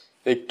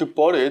একটু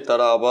পরে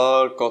তারা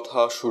আবার কথা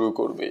শুরু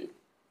করবে।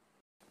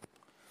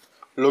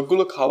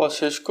 লোকগুলো খাওয়া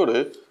শেষ করে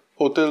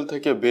হোটেল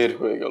থেকে বের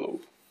হয়ে গেল।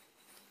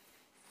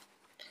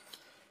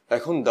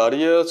 এখন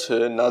দাঁড়িয়ে আছে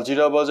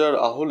নাজিরা বাজার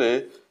আহলে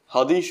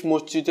হাদিস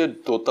মসজিদের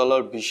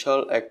দোতলার বিশাল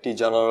একটি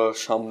জানালার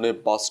সামনে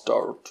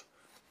বাস্টার্ড।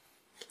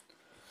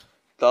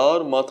 তার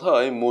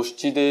মাথায়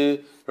মসজিদে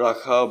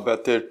রাখা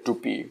বেতের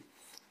টুপি,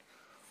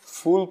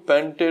 ফুল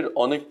প্যান্টের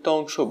অনেকটা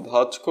অংশ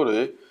ভাঁজ করে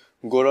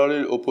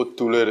গোড়ালির ওপর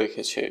তুলে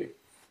রেখেছে।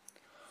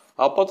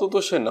 আপাতত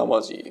সে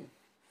নামাজি।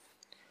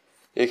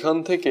 এখান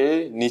থেকে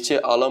নিচে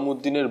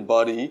আলামউদ্দিনের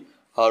বাড়ি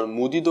আর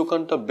মুদি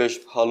দোকানটা বেশ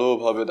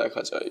ভালোভাবে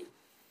দেখা যায়।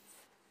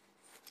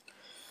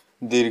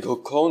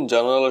 দীর্ঘক্ষণ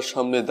জানালার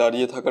সামনে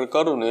দাঁড়িয়ে থাকার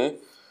কারণে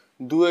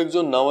দু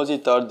একজন নামাজি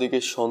তার দিকে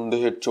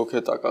সন্দেহের চোখে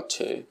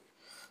তাকাচ্ছে,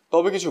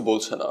 তবে কিছু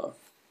বলছে না।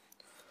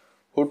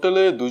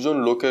 হোটেলে দুজন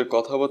লোকের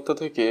কথাবার্তা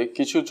থেকে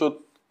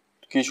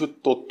কিছু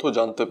তথ্য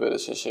জানতে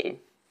পেরেছে সে।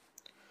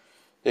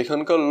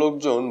 এখানকার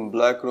লোকজন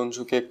ব্ল্যাক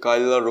রঞ্জুকে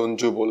কাইলা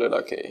রঞ্জু বলে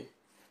ডাকে।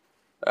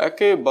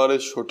 একেবারে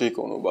সঠিক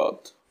অনুবাদ।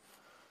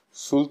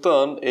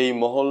 সুলতান এই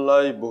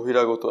মহল্লায়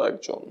বহিরাগত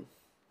একজন।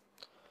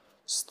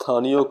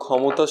 স্থানীয়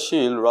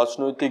ক্ষমতাশীল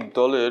রাজনৈতিক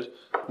দলের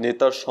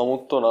নেতার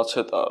সমর্থন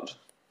আছে তার।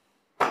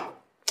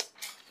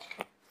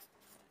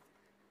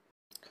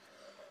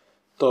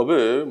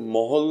 তবে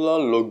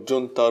মহল্লার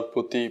লোকজন তার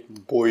প্রতি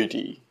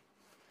বৈরী।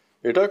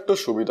 এটা একটা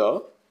সুবিধা।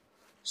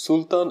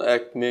 সুলতান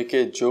এক মেয়েকে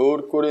জোর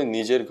করে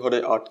নিজের ঘরে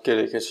আটকে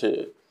রেখেছে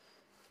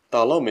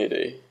তালা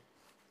মেরে।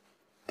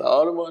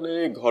 তার মানে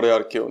ঘরে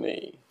আর কেউ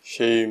নেই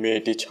সেই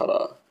মেয়েটি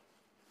ছাড়া।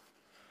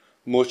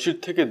 মসজিদ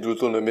থেকে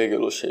দ্রুত নেমে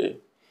গেল সে।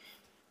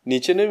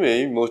 নিচে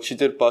নেমেই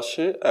মসজিদের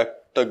পাশে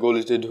একটা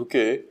গলিতে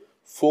ঢুকে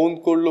ফোন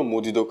করলো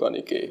মুদি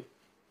দোকানিকে।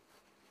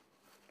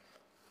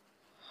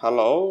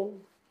 হ্যালো,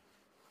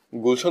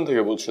 গুলশান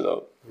থেকে বলছিলাম,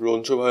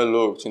 রঞ্জু ভাইয়ের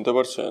লোক চিনতে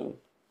পারছেন?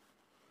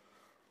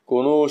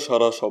 কোনো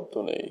সারা শব্দ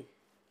নেই।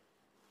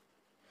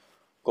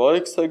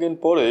 কয়েক সেকেন্ড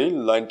পরেই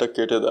লাইনটা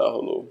কেটে দেওয়া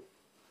হলো।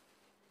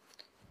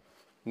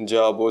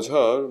 যা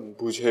বোঝার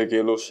বুঝে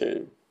গেল সে।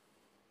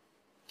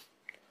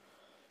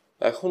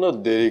 এখন আর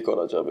দেরি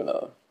করা যাবে না।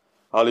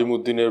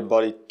 আলিমুদ্দিনের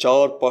বাড়ির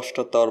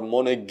চারপাশটা তার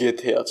মনে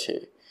গেঁথে আছে।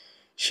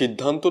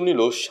 সিদ্ধান্ত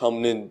নিল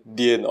সামনে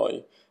দিয়ে নয়,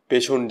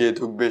 পেছন দিয়ে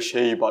ঢুকবে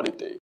সেই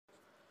বাড়িতে।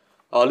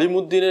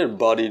 আলিমুদ্দিনের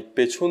বাড়ির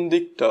পেছন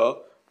দিকটা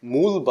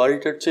মূল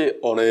বাড়িটার চেয়ে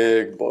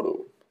অনেক বড়।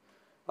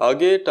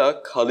 আগে এটা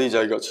খালি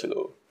জায়গা ছিল।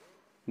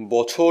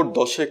 বছর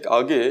 10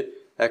 আগে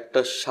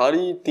একটা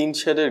 3.5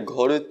 শেডের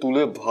ঘরে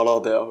তুলে ভাড়া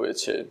দেওয়া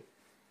হয়েছে।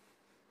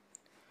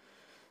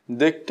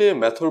 দেখতে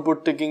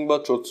মেথরপট্টি কিংবা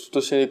চতুর্থ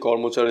শ্রেণী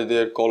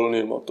কর্মচারীদের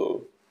কলোনির মতো।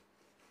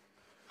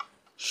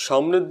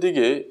 সামনের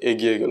দিকে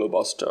এগিয়ে গেল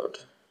বাসস্ট্যান্ড।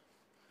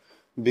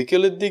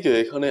 বিকেলের দিকে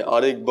এখানে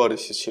আরেকবার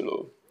এসেছিল।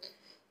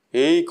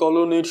 এই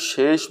কলোনির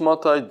শেষ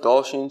মাথায়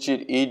 10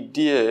 ইঞ্চির ইট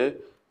দিয়ে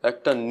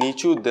একটা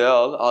নিচু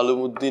দেয়াল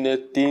আলিমুদ্দিনের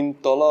 3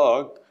 তলা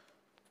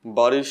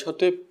বাড়ির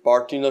সাথে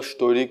পার্টিনাস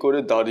তৈরি করে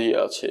দাঁড়িয়ে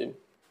আছে।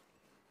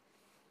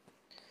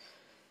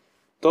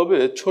 তবে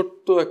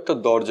ছোট্ট একটা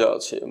দরজা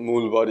আছে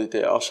মূল বাড়িতে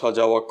আসা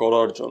যাওয়া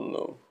করার জন্য।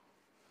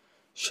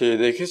 সে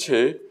দেখেছে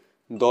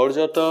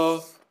দরজাটা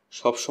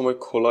সবসময়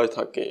খোলাই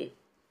থাকে।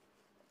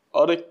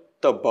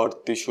 আরেকটা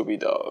বাড়তি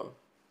সুবিধা।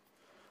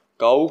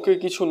 কাউকে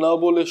কিছু না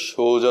বলে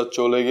সোজা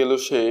চলে গেল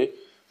সে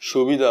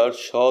সুবিধার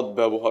সৎ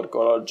ব্যবহার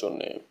করার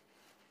জন্যে।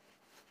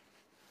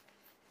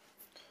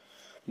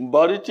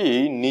 বাড়িটি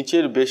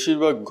নিচের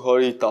বেশিরভাগ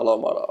ঘরই তালা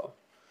মারা।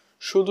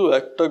 শুধু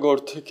একটা ঘর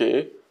থেকে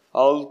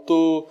আলতো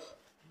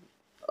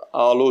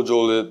আলো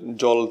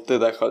জ্বলতে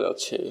দেখা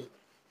যাচ্ছে।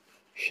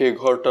 সে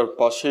ঘরটার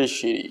পাশেই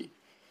সিঁড়ি।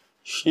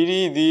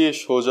 সিঁড়ি দিয়ে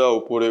সোজা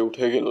উপরে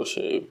উঠে গেল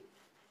সে।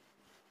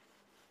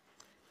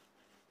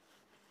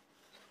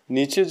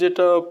 নিচে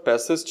যেটা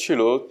প্যাসেজ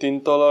ছিল 3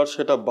 তলার,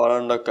 সেটা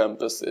বারান্দা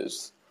ক্যাম্পাসেস।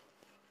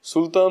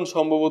 সুলতান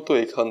সম্ভবত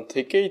এখান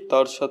থেকেই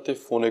তার সাথে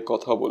ফোনে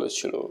কথা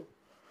বলেছিল,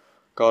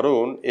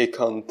 কারণ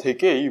এখান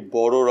থেকেই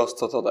বড়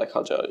রাস্তাটা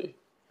দেখা যায়।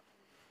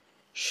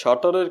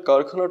 শাটারের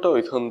কারখানাটাও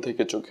এখান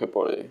থেকে চোখে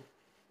পড়ে।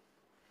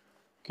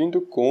 কিন্তু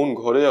কোন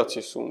ঘরে আছে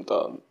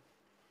সুলতান?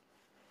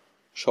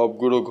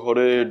 সবগুলো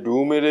ঘরে ডু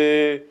মেরে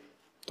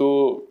তো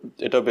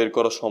এটা বের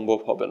করা সম্ভব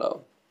হবে না।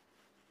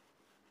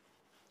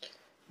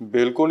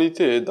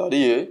 বেলকনিতে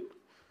দাঁড়িয়ে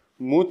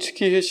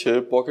মুচকি হেসে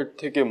পকেট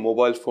থেকে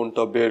মোবাইল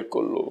ফোনটা বের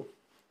করলো।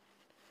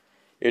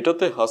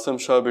 এটাতে হাসেম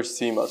সাহেবের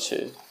সিম আছে।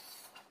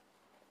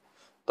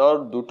 তার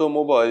দুটো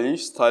মোবাইল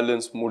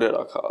সাইলেন্স মোডে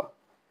রাখা।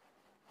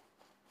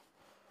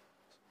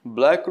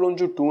 ব্ল্যাক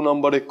রঞ্জু 2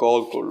 নাম্বারে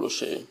কল করলো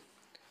সে।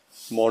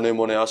 মনে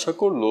মনে আশা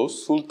করলো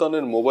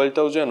সুলতানের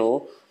মোবাইলটাও যেন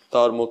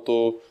তার মতো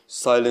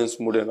সাইলেন্স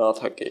মোডে না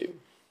থাকে।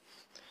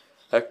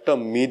 একটা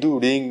মৃদু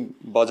রিং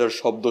বাজার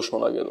শব্দ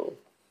শোনা গেল।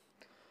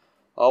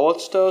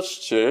 আওয়াজটা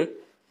আসছে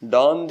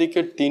ডান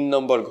দিকের 3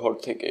 নাম্বার ঘর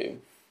থেকে।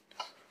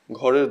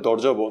 ঘরের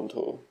দরজা বন্ধ,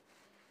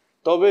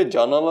 তবে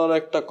জানালার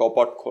একটা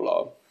কপাট খোলা।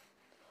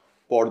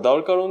 পর্দার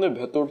কারণে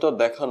ভেতরটা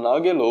দেখা না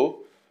গেলেও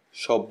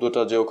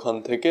শব্দটা যে ওখান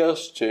থেকে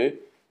আসছে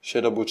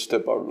সেটা বুঝতে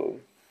পারল।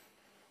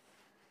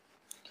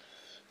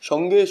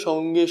 সঙ্গে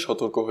সঙ্গে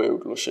সতর্ক হয়ে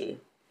উঠল সে।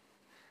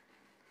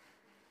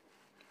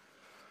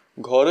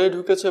 ঘরে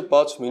ঢুকেছে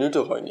 5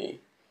 মিনিটও হয়নি,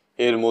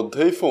 এর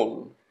মধ্যেই ফোন।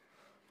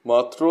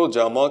 মাত্র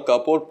জামা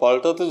কাপড়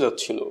পাল্টাতে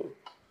যাচ্ছিল।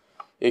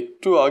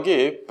 একটু আগে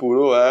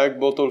পুরো 1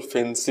 বোতল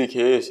ফেন্সি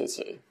খেয়ে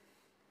এসেছে।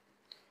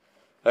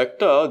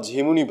 একটা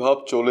ঝিমুনি ভাব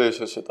চলে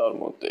এসেছে তার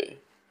মধ্যে।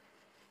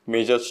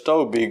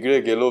 মেজাজটাও বিগড়ে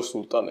গেল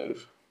সুলতানের।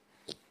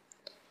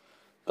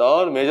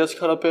 তার মেজাজ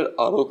খারাপের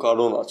আরো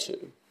কারণ আছে।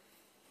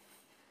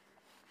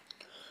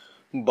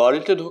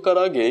 বাড়িতে ঢোকার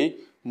আগেই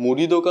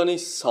মুদি দোকানি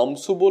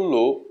শামসু বলল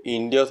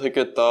ইন্ডিয়া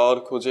থেকে তার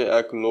খোঁজে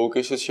এক লোক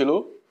এসেছিল।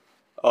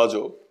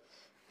 আজব,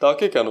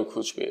 তাকে কেন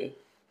খুঁজবে?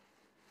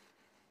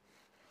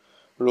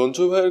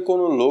 রঞ্জু ভাইয়ের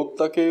কোনো লোক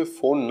তাকে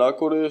ফোন না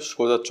করে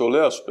সোজা চলে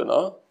আসবে না?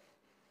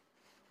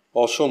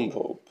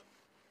 অসম্ভব।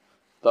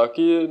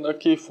 তাকে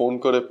নাকি ফোন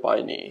করে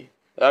পায়নি।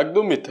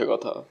 একদম মিথ্যে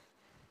কথা।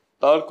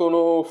 তার কোনো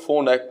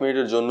ফোন 1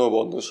 মিনিটের জন্য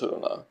বন্ধ ছিল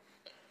না।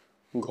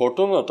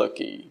 ঘটনাটা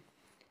কি?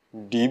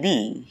 ডিবি?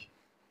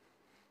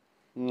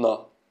 না,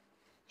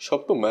 সব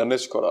তো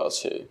ম্যানেজ করা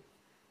আছে।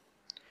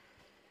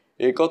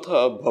 এ কথা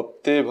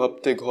ভাবতে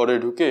ভাবতে ঘরে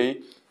ঢুকেই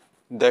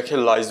দেখে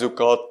লাইজু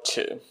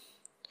কাঁদছে।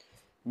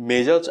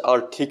 মেজাজ আর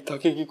ঠিক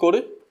থাকে কি করে?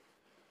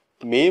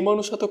 মেয়ে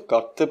মানুষ এত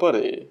কাঁদতে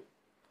পারে?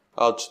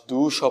 আজ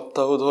 2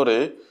 সপ্তাহ ধরে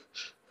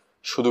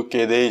শুধু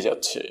কেঁদেই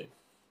যাচ্ছে।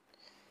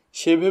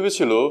 সে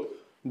ভেবেছিল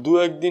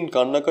 2-1 দিন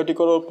কান্নাকাটি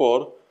করার পর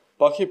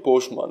পাখি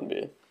পোষ মানবে।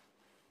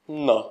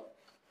 না,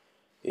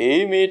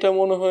 এই মেয়েটা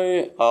মনে হয়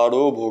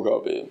আরো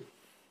ভোগাবে।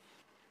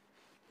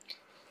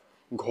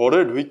 ঘরে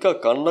ঢুইকা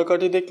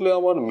কান্নাকাটি দেখলে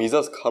আমার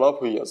মিজাজ খারাপ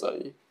হইয়া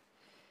যায়।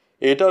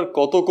 এটার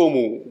কত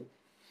কমু?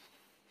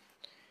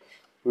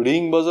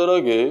 রিং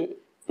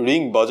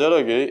বাজার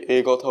আগে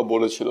এই কথা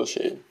বলেছিল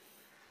সে।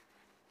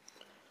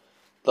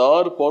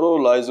 তারপরও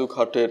লাইজু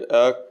খাটের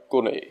এক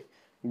কোণে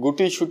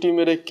গুটি সুটি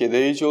মেরে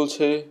কেঁদেই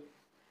চলছে।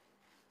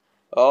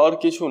 আর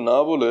কিছু না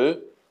বলে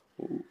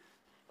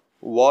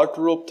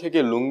ওয়ার্ডরোব থেকে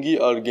লুঙ্গি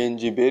আর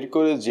গেঞ্জি বের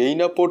করে যেই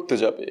না পড়তে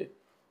যাবে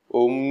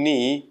অমনি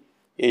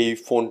এই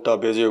ফোনটা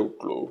বেজে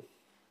উঠল।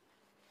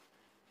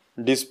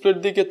 ডিসপ্লের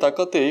দিকে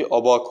তাকাতেই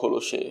অবাক হলো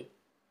সে।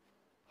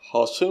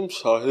 হাশেম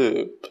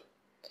সাহেব।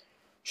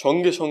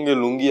 সঙ্গে সঙ্গে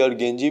লুঙ্গি আর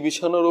গেঞ্জি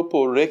বিছানার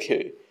ওপর রেখে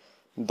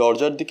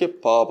দরজার দিকে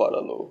পা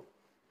বাড়ালো।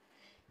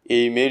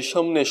 এই মেয়ের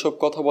সামনে এসব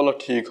কথা বলা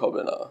ঠিক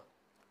হবে না।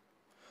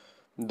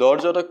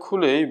 দরজাটা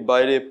খুলেই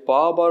বাইরে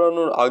পা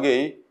বাড়ানোর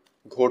আগেই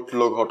ঘটল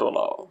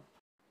ঘটনা।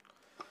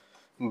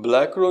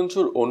 ব্ল্যাক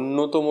রঞ্চুর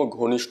অন্যতম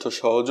ঘনিষ্ঠ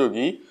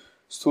সহযোগী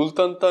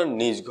সুলতান তার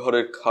নিজ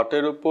ঘরের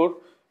খাটের ওপর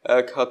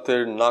এক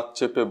হাতের নাক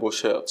চেপে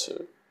বসে আছে।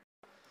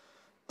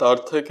 তার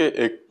থেকে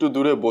একটু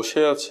দূরে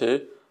বসে আছে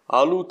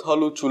আলু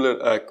থালু চুলের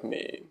এক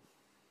মেয়ে।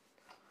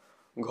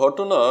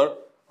 ঘটনার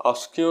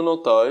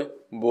আস্কিয়নতায়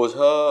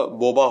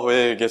বোবা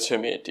হয়ে গেছে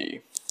মেয়েটি।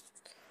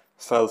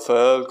 ফ্যাল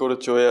ফ্যাল করে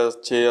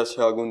চেয়ে আছে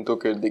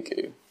আগন্তুকের দিকে।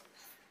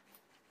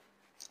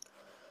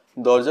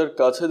 দরজার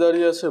কাছে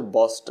দাঁড়িয়ে আছে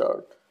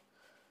বাস্টার্ড।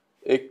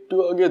 একটু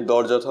আগে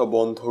দরজাটা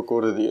বন্ধ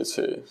করে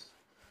দিয়েছে।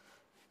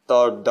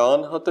 তার ডান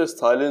হাতে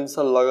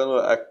সাইলেন্সার লাগানো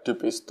একটি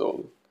পিস্তল।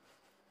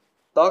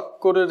 তাক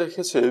করে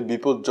রেখেছে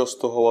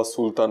বিপর্যস্ত হওয়া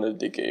সুলতানের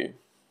দিকে।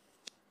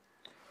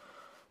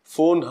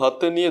 ফোন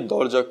হাতে নিয়ে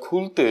দরজা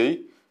খুলতেই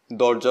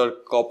দরজার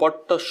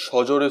কপাটটা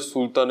সজোরে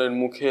সুলতানের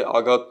মুখে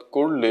আঘাত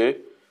করলে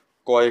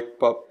কয়েক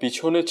পা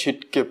পিছনে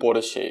ছিটকে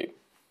পড়ে সে।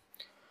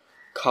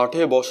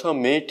 খাটে বসা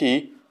মেয়েটি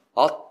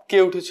আঁতকে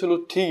উঠেছিল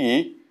ঠিকই,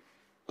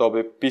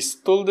 তবে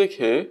পিস্তল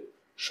দেখে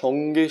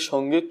সঙ্গে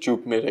সঙ্গে চুপ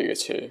মেরে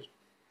গেছে।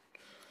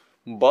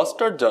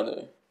 বাস্টার্ড জানে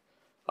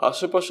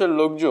আশেপাশের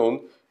লোকজন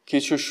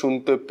কিছু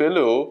শুনতে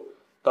পেলেও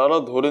তারা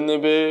ধরে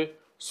নেবে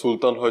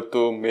সুলতান হয়তো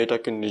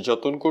মেয়েটাকে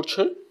নির্যাতন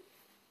করছে।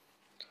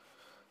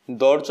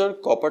 দরজার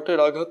কপাটের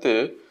আঘাতে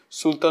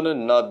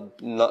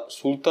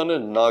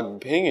সুলতানের নাক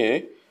ভেঙে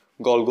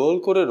গলগল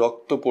করে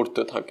রক্ত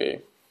পড়তে থাকে।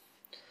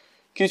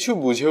 কিছু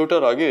বুঝে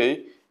ওঠার আগেই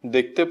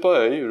দেখতে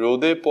পায়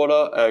রোদে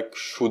পড়া এক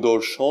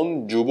সুদর্শন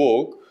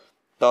যুবক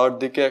তার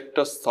দিকে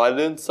একটা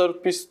সাইলেন্সার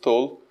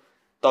পিস্তল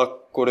তাক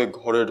করে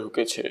ঘরে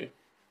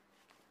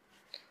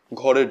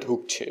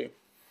ঢুকছে।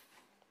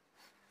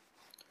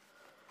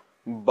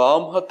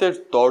 বাম হাতের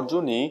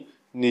তর্জনী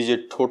নিজের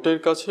ঠোঁটের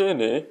কাছে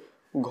এনে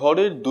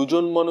ঘরের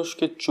 2জন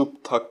মানুষকে চুপ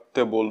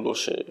থাকতে বলল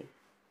সে।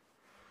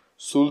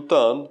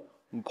 সুলতান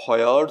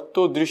ভয়ার্ত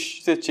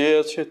দৃষ্টিতে চেয়ে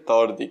আছে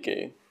তার দিকে।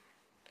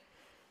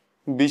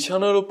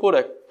 বিছানার উপর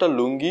একটা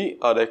লুঙ্গি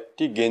আর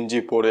একটি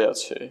গেঞ্জি পড়ে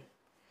আছে।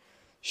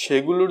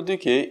 সেগুলোর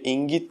দিকে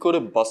ইঙ্গিত করে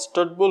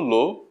বাস্টার্ড বলল,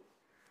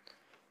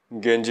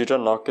 গেঞ্জিটা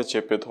নাকে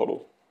চেপে ধরো।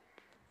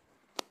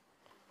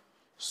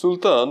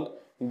 সুলতান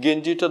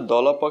গেঞ্জিটা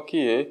দলা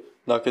পাকিয়ে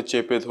নাকে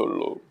চেপে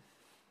ধরল।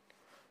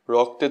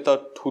 রক্তে তার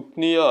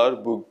থুতনি আর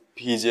বুক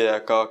ভিজে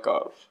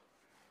একাকার।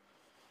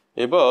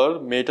 এবার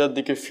মেয়েটার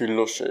দিকে ফিরল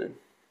সে।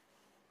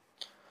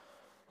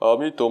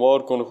 আমি তোমার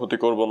কোনো ক্ষতি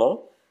করব না।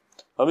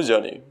 আমি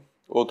জানি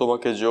ও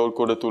তোমাকে জোর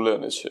করে তুলে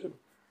এনেছে।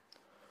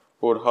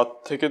 ওর হাত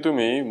থেকে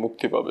তুমি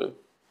মুক্তি পাবে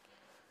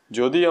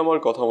যদি আমার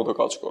কথা মতো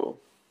কাজ করো।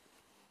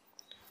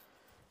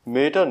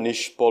 মেয়েটা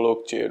নিষ্পলক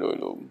চেয়ে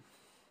রইল।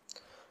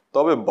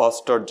 তবে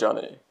বাস্টার্ড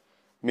জানে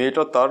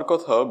মেয়েটা তার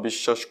কথা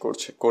বিশ্বাস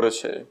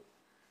করেছে।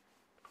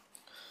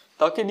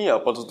 তাকে নিয়ে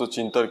আপাতত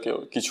চিন্তার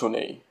কিছু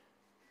নেই।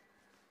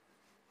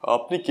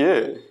 আপনি কে?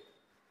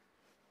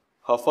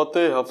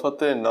 হাফাতে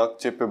হাফাতে নাক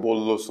চেপে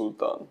বলল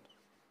সুলতান।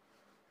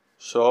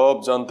 সব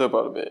জানতে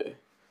পারবে,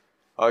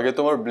 আগে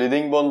তোমার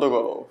ব্লিডিং বন্ধ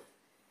করো।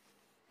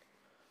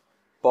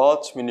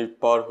 5 মিনিট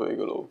পার হয়ে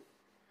গেল,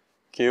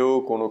 কেউ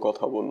কোনো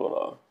কথা বলল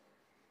না।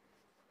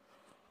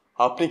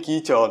 আপনি কি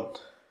চান?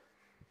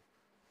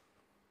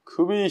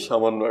 খুবই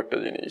সামান্য একটা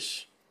জিনিস।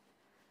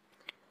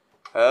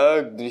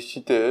 এক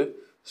দৃষ্টিতে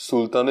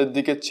সুলতানের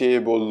দিকে চেয়ে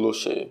বলল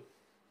সে।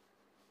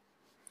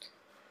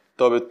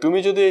 তবে তুমি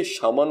যদি এই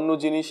সামান্য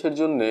জিনিসের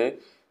জন্য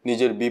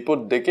নিজের বিপদ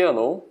ডেকে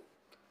আনো,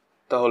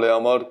 তাহলে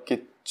আমার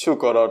কিচ্ছু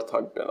করার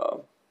থাকবে না।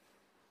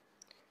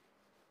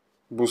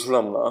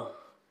 বুঝলাম না।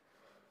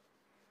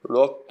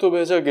 রক্ত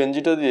ভেজা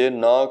গেঞ্জিটা দিয়ে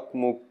নাক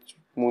মুখ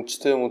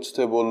মুছতে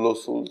মুছতে বলল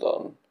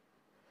সুলতান।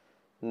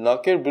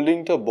 নাকের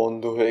ব্লিডিংটা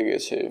বন্ধ হয়ে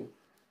গেছে।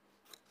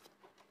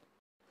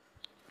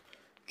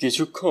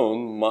 কিছুক্ষণ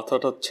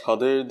মাথাটা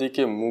ছাদের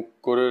দিকে মুখ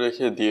করে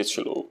রেখে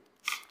দিয়েছিল।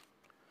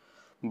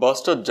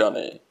 বাস্টার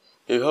জানে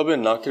এভাবে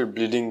নাকের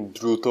ব্লিডিং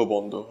দ্রুত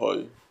বন্ধ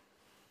হয়।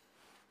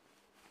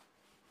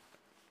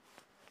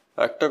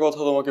 একটা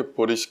কথা তোমাকে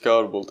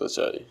পরিষ্কার বলতে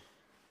চাই,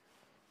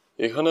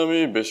 এখানে আমি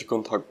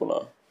বেশিক্ষণ থাকবো না।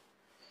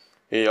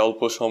 এই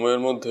অল্প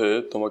সময়ের মধ্যে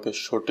তোমাকে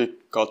সঠিক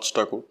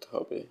কাজটা করতে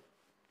হবে।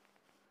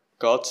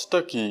 কাজটা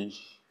কি?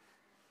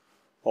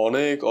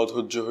 অনেক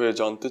অধৈর্য হয়ে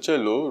জানতে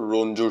চাইল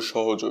রঞ্জুর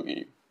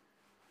সহযোগী।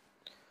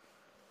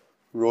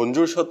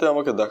 রঞ্জুর সাথে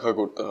আমাকে দেখা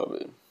করতে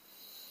হবে,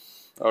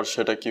 আর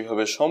সেটা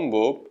কিভাবে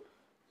সম্ভব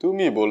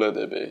তুমি বলে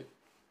দেবে।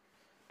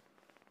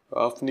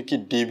 আপনি কি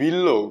ডিবির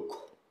লোক?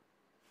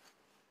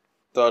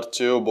 তার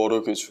চেয়েও বড়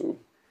কিছু।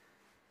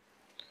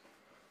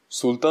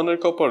 সুলতানের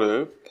কপালে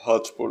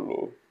ভাঁজ পড়ল।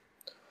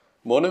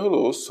 মনে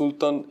হলো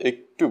সুলতান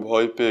একটু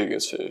ভয় পেয়ে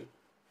গেছে।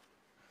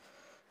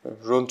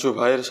 রঞ্জু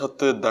ভাইয়ের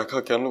সাথে দেখা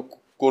কেন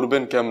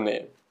করবেন কেমনে?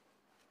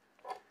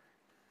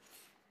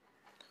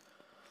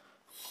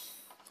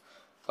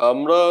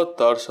 আমরা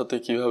তার সাথে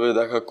কিভাবে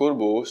দেখা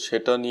করব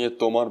সেটা নিয়ে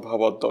তোমার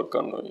ভাবার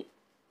দরকার নয়।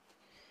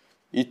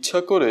 ইচ্ছা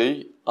করেই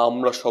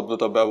আমরা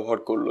শব্দটা ব্যবহার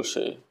করলো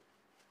সে।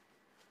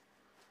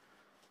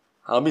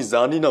 আমি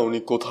জানি না উনি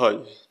কোথায়।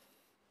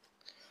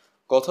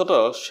 কথাটা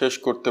শেষ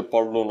করতে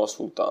পারল না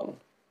সুলতান।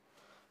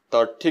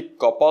 তার ঠিক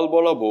কপাল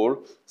বরাবর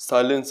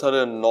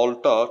সাইলেন্সারের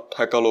নলটা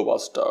ঠেকালো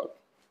বাস্টার।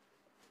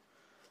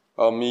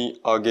 আমি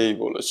আগেই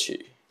বলেছি,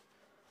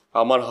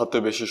 আমার হাতে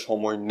বেশি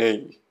সময় নেই।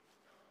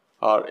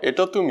 আর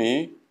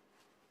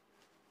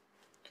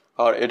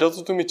এটা তো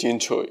তুমি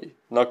চিনছই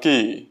নাকি?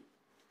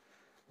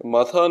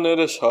 মাথা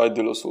নেড়ে সায়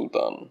দিল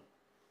সুলতান।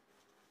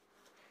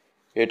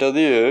 এটা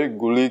দিয়ে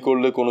গুলি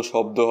করলে কোনো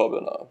শব্দ হবে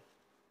না।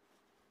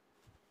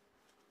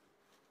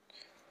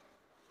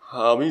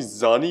 আমি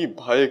জানি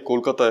ভাই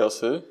কলকাতায়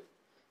আছে,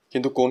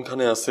 কিন্তু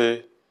কোনখানে আছে,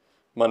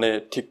 মানে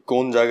ঠিক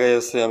কোন জায়গায়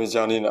আছে আমি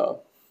জানি না।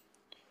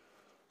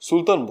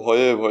 সুলতান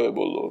ভয়ে ভয়ে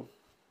বলল।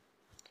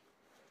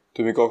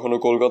 তুমি কখনো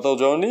কলকাতাও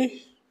যাওনি?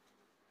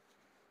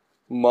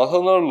 মাথা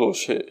নাড়ল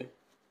সে।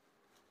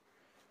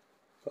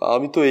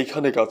 আমি তো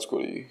এইখানে কাজ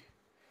করি।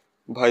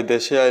 ভাই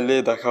দেশে আইলে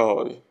দেখা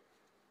হয়,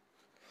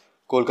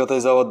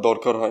 কলকাতায় যাওয়ার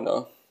দরকার হয় না।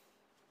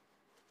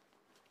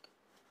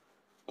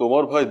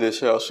 তোমার ভাই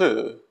দেশে আসে?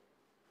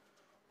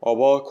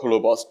 অবাক হলো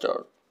বাস্টার।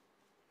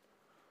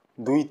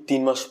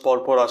 2-3 মাস পর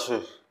পর আসে।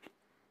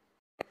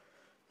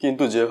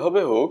 কিন্তু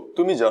যেভাবে হোক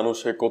তুমি জানো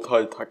সে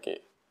কোথায় থাকে,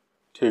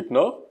 ঠিক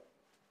না?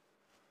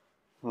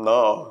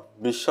 না,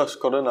 বিশ্বাস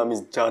করেন আমি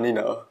জানি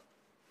না।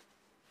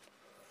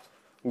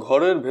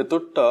 ঘরের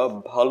ভেতরটা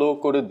ভালো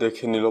করে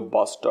দেখে নিল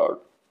বাস্টার।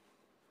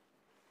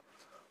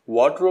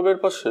 ওয়ার্ডরোবের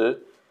পাশে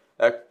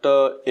একটা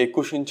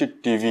 21 ইঞ্চির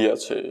টিভি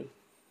আছে।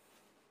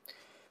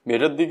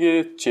 মেয়েটার দিকে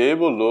চেয়ে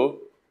বলল,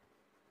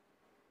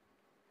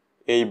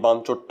 এই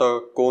বাঞ্চরটা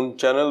কোন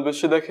চ্যানেল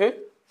বেশি দেখে?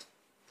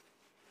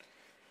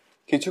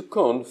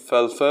 কিছুক্ষণ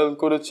ফ্যাল ফ্যাল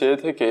করে চেয়ে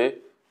থেকে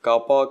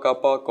কাপা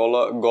কাপা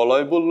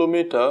গলায় বলল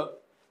মেয়েটা,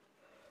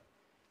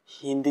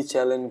 হিন্দি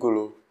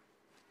চ্যানেলগুলো।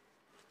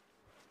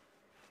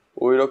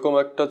 ওই রকম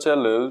একটা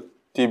চ্যানেল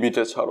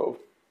টিভিতে ছাড়ো।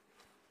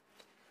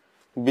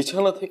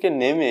 বিছানা থেকে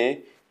নেমে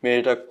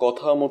মেয়েটা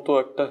কথা মতো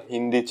একটা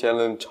হিন্দি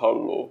চ্যানেল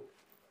ছাড়লো।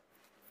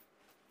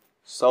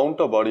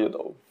 সাউন্ডটা বাড়িয়ে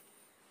দাও।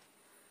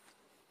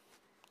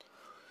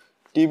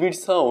 টিভির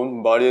সাউন্ড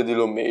বাড়িয়ে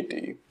দিল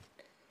মেয়েটি।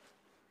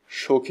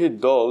 সখীর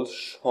দল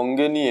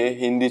সঙ্গে নিয়ে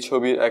হিন্দি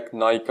ছবির এক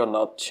নায়িকা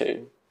নাচছে।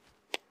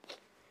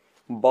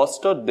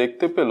 বাস্টার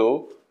দেখতে পেল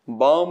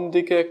বাম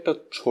দিকে একটা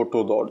ছোট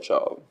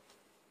দরজা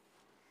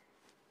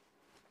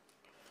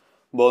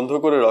বন্ধ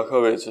করে রাখা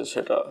হয়েছে।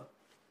 সেটা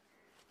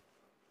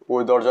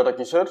ওই দরজাটা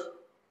কিসের?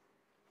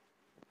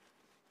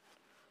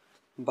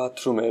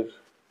 বাথরুমের,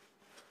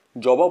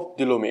 জবাব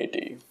দিল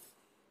মেয়েটি।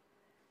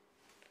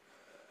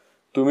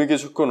 তুমি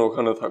কিছুক্ষণ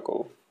ওখানে থাকো,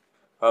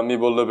 আমি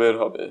বললে বের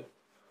হবে।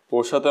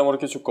 ওর সাথে আমার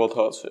কিছু কথা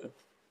আছে।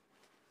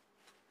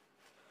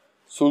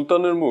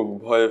 সুলতানের মুখ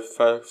ভয়ে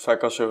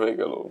ফ্যাকাশে হয়ে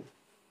গেল।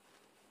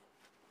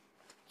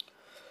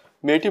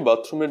 মেয়েটি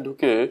বাথরুমে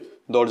ঢুকে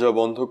দরজা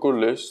বন্ধ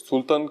করলে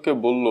সুলতানকে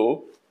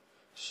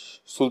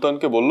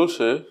বলল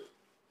সে,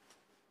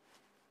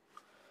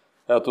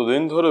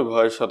 এতদিন ধরে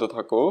ভাইয়ের সাথে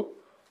থাকো,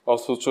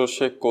 অথচ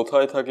সে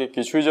কোথায় থাকে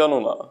কিছুই জানো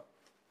না?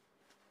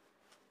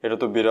 এটা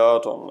তো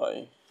বিরাট অন্যায়।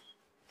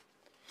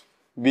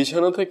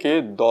 বিছানা থেকে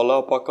দলা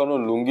পাকানো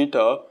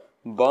লুঙ্গিটা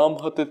বাম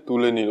হাতে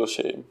তুলে নিল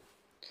সে।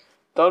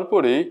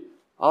 তারপরে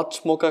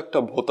আচমকা একটা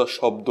ভোঁতা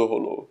শব্দ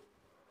হলো,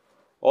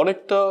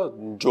 অনেকটা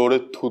জোরে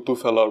থুতু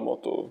ফেলার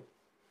মতো।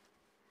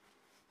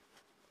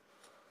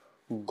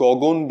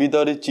 গগন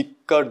বিদারী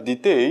চিৎকার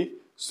দিতেই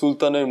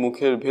সুলতানের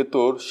মুখের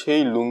ভেতর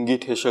সেই লুঙ্গি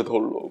ঠেসে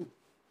ধরল।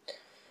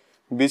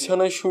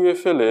 বিছানায়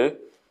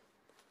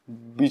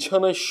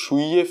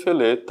শুইয়ে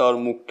ফেলে তার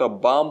মুখটা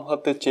বাম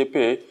হাতে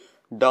চেপে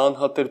ডান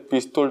হাতের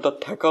পিস্তলটা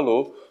ঠেকালো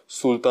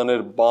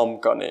সুলতানের বাম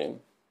কানে।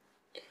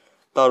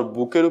 তার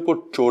বুকের উপর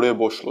চড়ে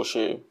বসলো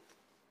সে।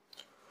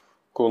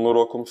 কোনো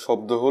রকম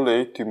শব্দ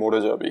হলেই তুই মরে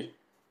যাবি,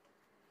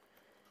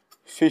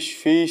 ফিস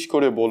ফিস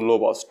করে বলল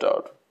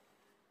বাস্টার।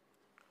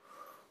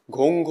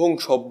 ঘং ঘং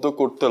শব্দ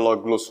করতে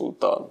লাগলো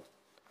সুলতান।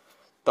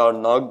 তার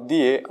নাক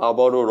দিয়ে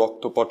আবারও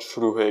রক্তপাত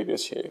শুরু হয়ে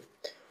গেছে।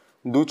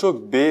 দু চোখ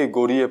বেয়ে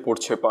গড়িয়ে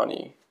পড়ছে পানি।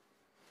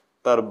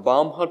 তার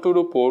বাম হাঁটুর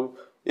উপর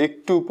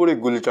একটু উপরে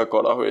গুলিটা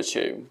করা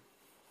হয়েছে।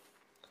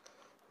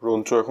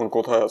 রঞ্চু এখন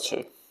কোথায় আছে?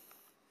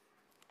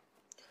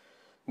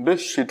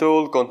 বেশ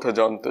শীতল কণ্ঠে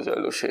জানতে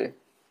চাইল সে।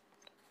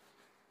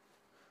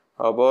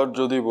 আবার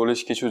যদি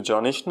বলিস কিছু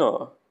জানিস না,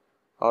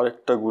 আর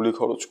একটা গুলি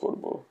খরচ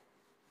করব।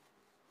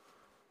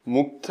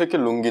 মুখ থেকে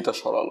লুঙ্গিটা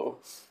সরালো।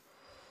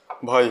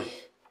 ভাই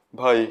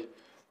ভাই,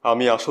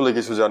 আমি আসলে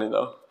কিছু জানি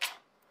না,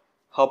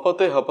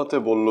 হাঁপাতে হাঁপাতে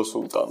বলল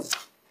সুলতান।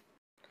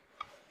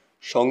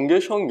 সঙ্গে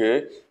সঙ্গে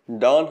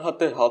ডান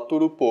হাতে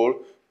হাতুর উপর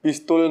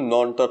পিস্তলের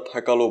ননটা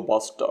ঠেকালো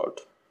বাস্টার্ড।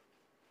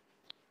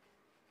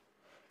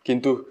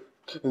 কিন্তু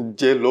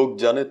যে লোক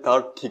জানে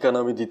তার ঠিকানা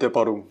আমি দিতে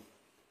পারুম।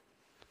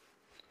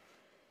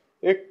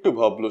 একটু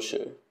ভাবলো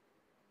সে।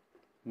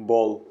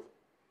 বল।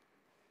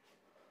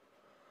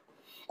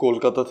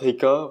 কলকাতা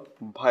থেকে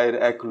ভাইয়ের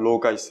এক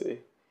লোক আইছে,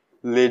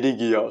 লেডি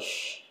গিয়াস,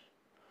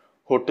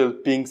 হোটেল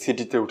পিঙ্ক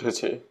সিটিতে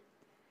উঠেছে।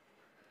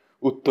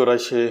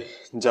 উত্তরায় সে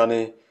জানে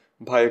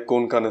ভাই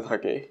কোন কানে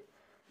থাকে,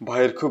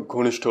 ভাইয়ের খুব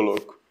ঘনিষ্ঠ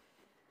লোক।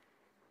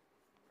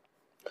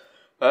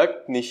 এক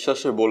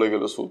নিঃশ্বাসে বলে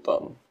গেল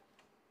সুলতান।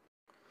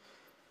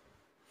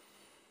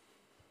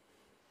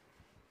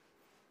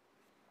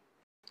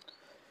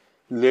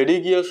 লেডি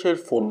গিয়াসের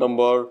ফোন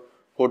নাম্বার,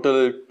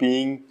 হোটেলের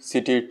পিঙ্ক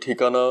সিটির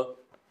ঠিকানা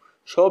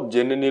সব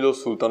জেনে নিল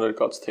সুলতানের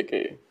কাছ থেকে।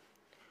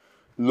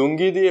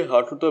 লুঙ্গি দিয়ে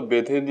হাঁটুটা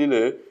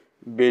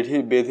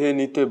বেঁধে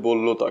নিতে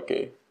বলল তাকে।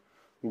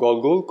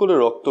 গলগল করে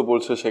রক্ত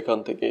পড়ছে সেখান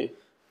থেকে।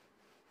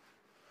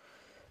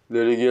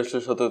 লেডি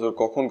গিয়াসের সাথে তোর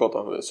কখন কথা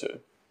হয়েছে?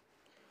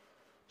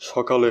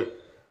 সকালে।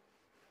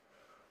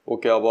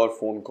 ওকে আবার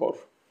ফোন কর।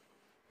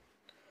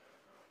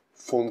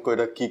 ফোন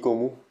কইরা কি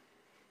কমু?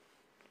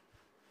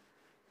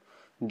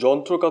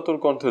 যন্ত্রকাতর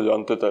কণ্ঠে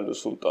জানতে চাইল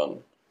সুলতান।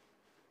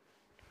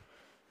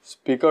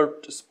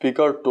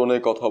 স্পিকার টোনে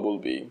কথা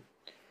বলবি।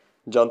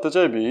 জানতে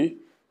চাইবি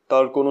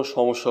তার কোনো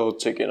সমস্যা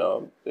হচ্ছে কিনা,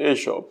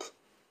 এইসব।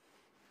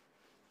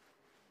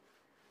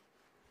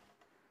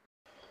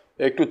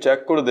 একটু চেক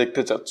করে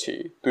দেখতে চাচ্ছি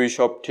তুই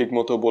সব ঠিক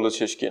মতো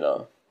বলেছিস কিনা।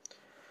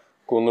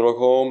 কোন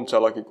রকম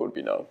চালাকি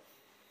করবি না।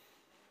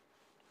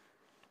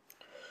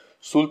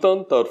 সুলতান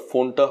তার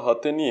ফোনটা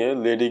হাতে নিয়ে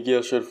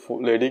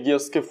লেডি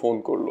গিয়াসকে ফোন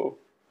করলো।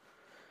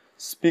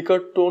 স্পিকার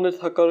টোনে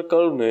থাকার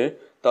কারণে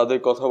তাদের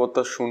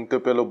কথাবার্তা শুনতে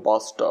পেল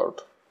বাস্টার্ড।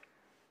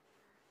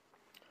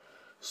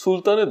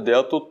 সুলতানের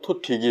দেয়া তথ্য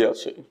ঠিকই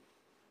আছে।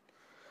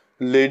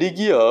 লেডি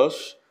গিয়াস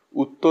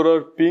উত্তরার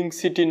পিঙ্ক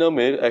সিটি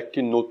নামের একটি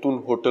নতুন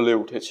হোটেলে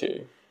উঠেছে।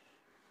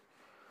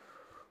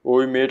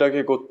 ওই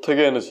মেয়েটাকে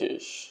কোত্থেকে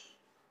এনেছিস?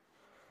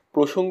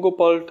 প্রসঙ্গ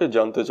পাল্টে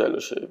জানতে চাইল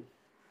সে।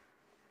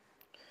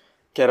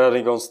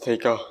 কেরানীগঞ্জ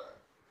থেকে।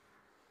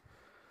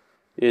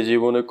 এ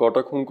জীবনে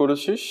কটা খুন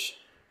করেছিস?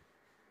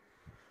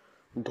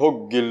 ঢোক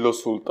গিলল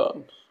সুলতান।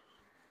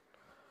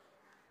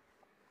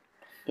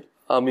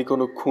 আমি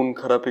কোনো খুন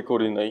খারাপি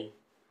করি নাই।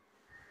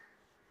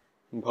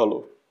 ভালো।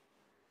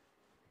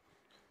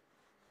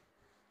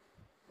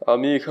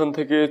 আমি এখান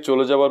থেকে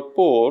চলে যাবার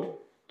পর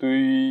তুই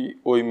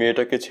ওই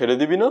মেয়েটাকে ছেড়ে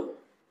দিবি না?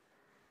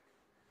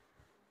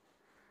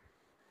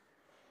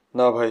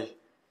 না ভাই,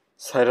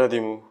 সাইরা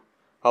দিমু,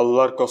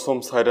 আল্লাহর কসম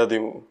সাইরা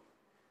দিমু।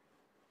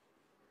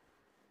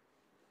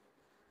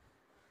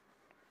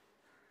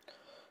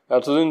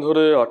 এতদিন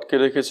ধরে আটকে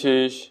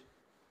রেখেছিস,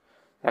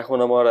 এখন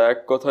আমার এক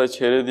কথায়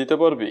ছেড়ে দিতে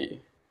পারবি?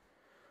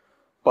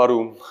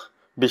 পারুম,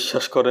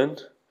 বিশ্বাস করেন,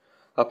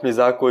 আপনি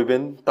যা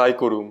কইবেন তাই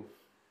করুম।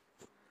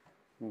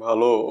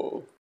 ভালো।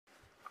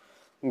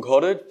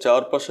 ঘরের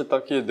চারপাশে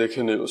তাকিয়ে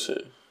দেখে নিল সে।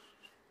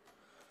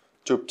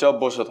 চুপচাপ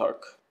বসে থাক,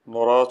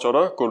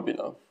 নড়াচড়া করবি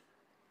না।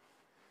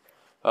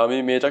 আমি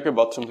মেয়েটাকে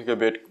বাথরুম থেকে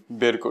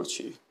বের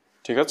করছি,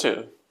 ঠিক আছে?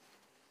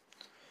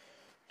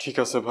 ঠিক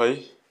আছে ভাই,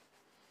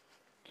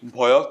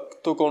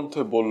 ভয়াক্ত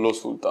কণ্ঠে বলল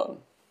সুলতান।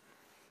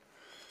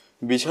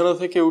 বিছানা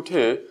থেকে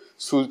উঠে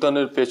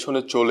সুলতানের পেছনে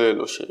চলে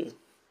এলো সে।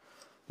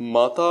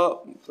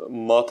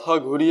 মাথা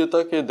ঘুরিয়ে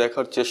তাকে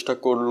দেখার চেষ্টা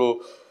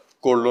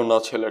করলো না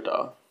ছেলেটা।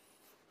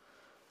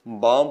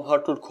 বাম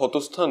হাঁটুর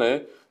ক্ষতস্থানে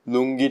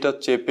লুঙ্গিটা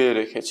চেপে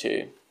রেখেছে।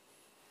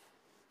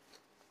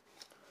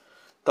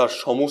 তার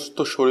সমস্ত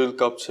শরীর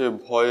কাঁপছে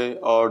ভয়ে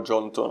আর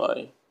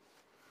যন্ত্রণায়।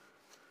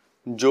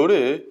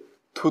 জোরে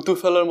থুতু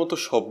ফেলার মতো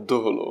শব্দ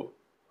হলো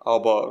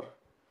আবার,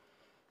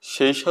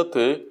 সেই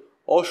সাথে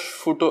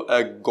অস্ফুট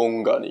এক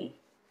গঙ্গানি।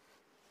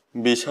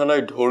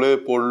 বিছানায় ঢলে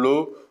পড়ল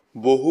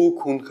বহু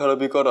খুন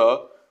খারাপি করা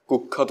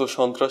কুখ্যাত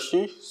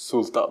সন্ত্রাসী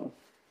সুলতান।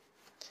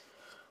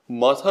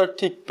 মাথার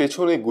ঠিক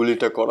পেছনে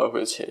গুলিটা করা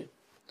হয়েছে।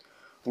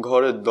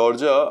 ঘরের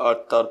দরজা আর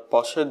তার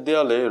পাশের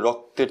দেয়ালে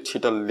রক্তের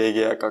ছিটা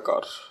লেগে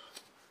একাকার।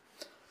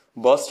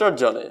 বাস্টার্ড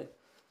জানে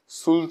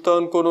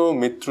সুলতান কোনো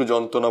মৃত্যু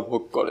যন্ত্রণা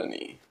ভোগ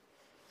করেনি।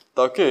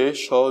 তাকে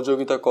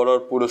সহযোগিতা করার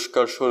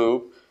পুরস্কার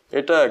স্বরূপ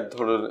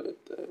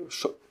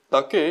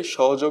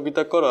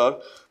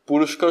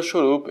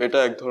এটা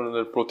এক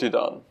ধরনের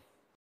প্রতিদান।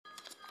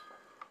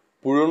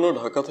 পুরনো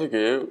ঢাকা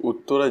থেকে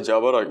উত্তরায়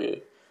যাবার আগে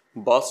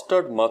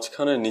বাস্টার্ড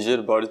মাঝখানে নিজের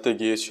বাড়িতে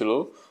গিয়েছিল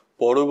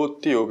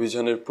পরবর্তী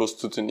অভিযানের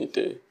প্রস্তুতি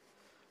নিতে।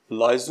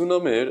 লাইজু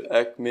নামের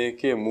এক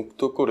মেয়েকে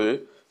মুক্ত করে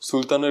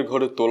সুলতানের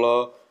ঘরে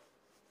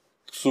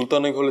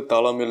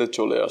তালা মেলে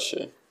চলে আসে।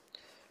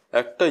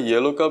 একটা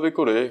ইয়েলো কাবে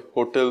করে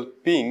হোটেল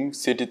পিং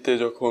সিটিতে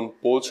যখন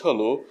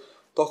পৌঁছালো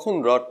তখন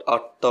রাত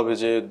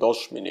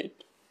 8:10।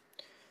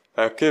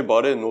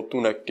 একেবারে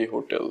নতুন একটি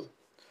হোটেল,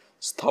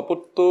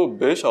 স্থাপত্য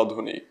বেশ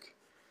আধুনিক।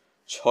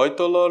 6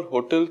 তলার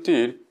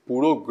হোটেলটির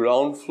পুরো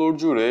গ্রাউন্ড ফ্লোর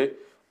জুড়ে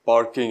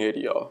পার্কিং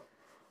এরিয়া।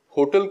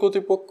 হোটেল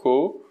কর্তৃপক্ষ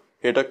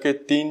এটাকে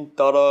 3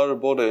 তারার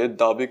বলে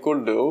দাবি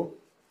করলেও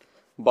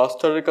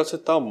বাস্টারের কাছে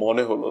তা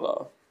মনে হলো না।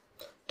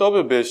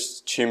 তবে বেশ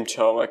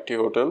ছিমছাম একটি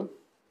হোটেল।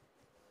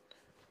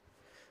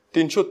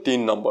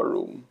 303 নাম্বার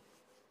রুম,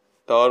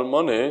 তার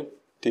মানে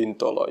 3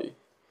 তলায়।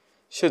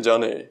 সে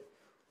জানে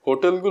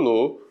হোটেলগুলো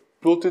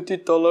প্রতিটি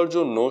তলার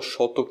জন্য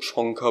শতক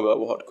সংখ্যা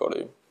ব্যবহার করে।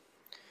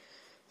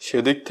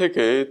 সেদিক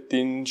থেকে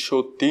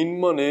 303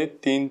 মানে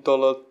 3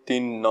 তলা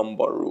 3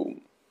 নাম্বার রুম।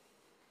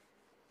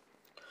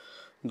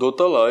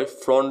 দোতলায়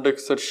ফ্রন্ট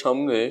ডেস্কের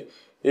সামনে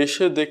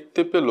এসে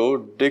দেখতে পেল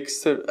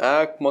ডেস্কের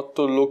একমাত্র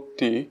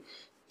লোকটি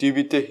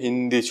টিভিতে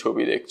হিন্দি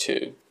ছবি দেখছে।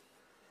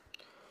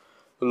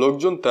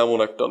 লোকজন তেমন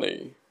একটা নেই।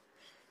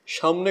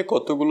 সামনে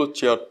কতগুলো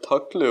চেয়ার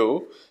থাকলেও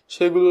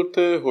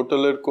সেগুলোতে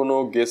হোটেলের কোনো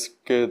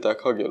গেস্টকে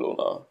দেখা গেল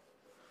না।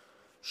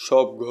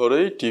 সব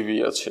ঘরেই টিভি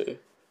আছে,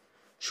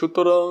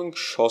 সুতরাং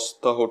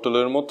সস্তা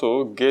হোটেলের মতো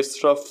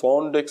গেস্টরা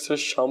ফ্রন্ট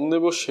ডেস্কের সামনে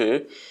বসে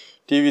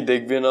টিভি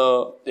দেখবে না,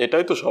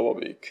 এটাই তো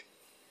স্বাভাবিক।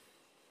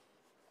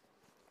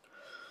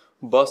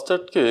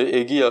 বাস্টার্ডকে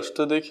এগিয়ে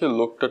আসতে দেখে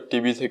লোকটা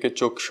টিভি থেকে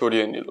চোখ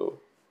সরিয়ে নিল।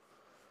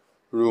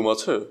 রুম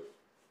আছে?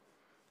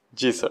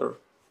 জি স্যার।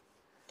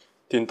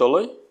 3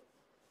 তলায়?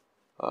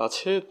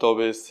 আছে,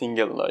 তবে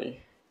সিঙ্গেল নাই।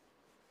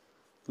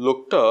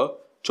 লোকটা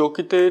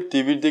চৌকিতে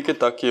টিভির দিকে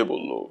তাকিয়ে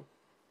বলল,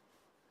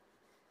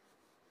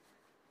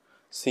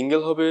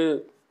 সিঙ্গেল হবে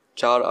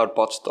 4 আর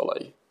 5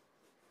 তলায়।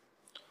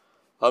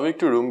 আমি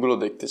একটু রুমগুলো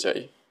দেখতে চাই।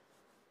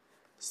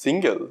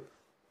 সিঙ্গেল?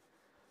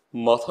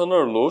 মাথা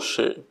নাড়ল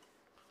সে।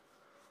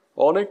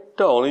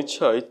 অনেকটা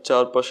অনিচ্ছায়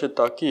চারপাশে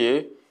তাকিয়ে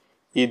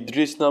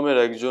ইদ্রিস নামের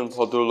একজন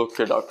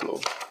ভদ্রলোককে ডাকলো।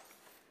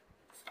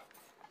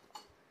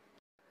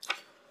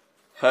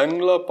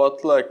 হ্যাংলা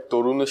পাতলা এক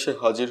তরুণ এসে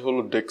হাজির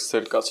হলো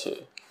ডেস্কের কাছে।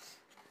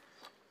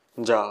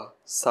 যা,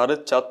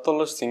 4.5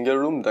 তলার সিঙ্গেল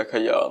রুম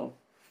দেখাইয়া আন।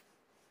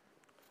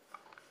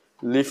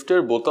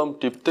 লিফটের বোতাম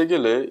টিপতে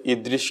গেলে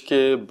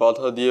ইদ্রিসকে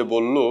বাধা দিয়ে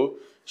বলল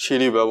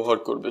সিঁড়ি ব্যবহার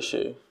করবে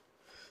সে।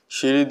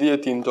 সিঁড়ি দিয়ে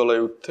 3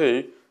 তলায় উঠতেই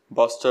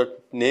বাস্টার্ড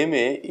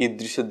নেমে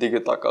ইদ্রিসের দিকে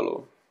তাকালো।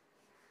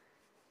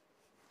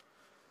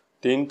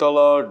 3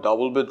 তলার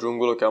ডাবল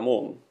বেডরুমগুলো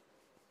কেমন?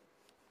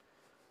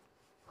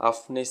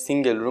 আপনি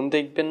সিঙ্গেল রুম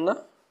দেখবেন না?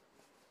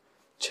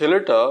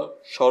 ছেলেটা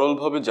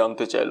সরলভাবে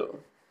জানতে চাইল।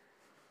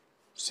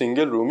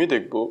 সিঙ্গেল রুমই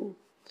দেখব,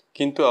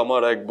 কিন্তু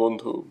আমার এক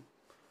বন্ধু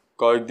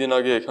কয়েকদিন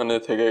আগে এখানে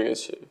থেকে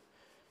গেছে।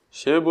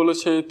 সে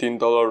বলেছে 3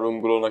 তলার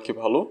রুমগুলো নাকি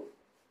ভালো।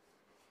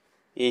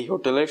 এই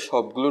হোটেলের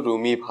সবগুলো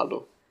রুমই ভালো।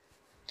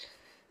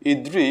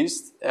 ইদ্রিস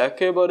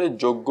একেবারে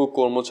যোগ্য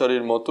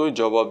কর্মচারীর মতোই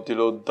জবাব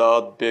দিল,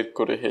 দাঁত বের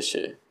করে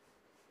হেসে।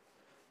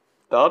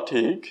 তা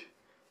ঠিক,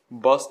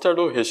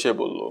 বাস্টার্ডও হেসে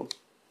বলল।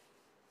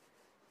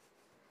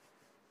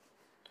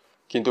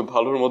 কিন্তু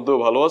ভালোর মধ্যেও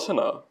ভালো আছে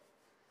না?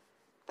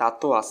 তা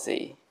তো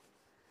আছেই।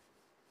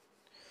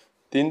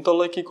 3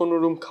 তলায় কি কোনো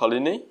রুম খালি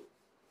নেই?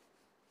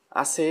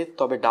 আছে,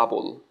 তবে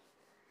ডাবল।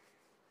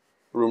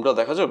 রুমটা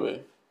দেখা যাবে?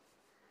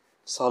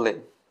 চলেন।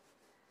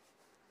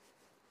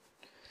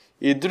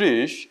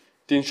 ইদ্রিস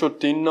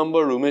 303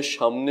 নম্বর রুমের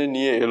সামনে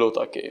নিয়ে এলো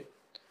তাকে।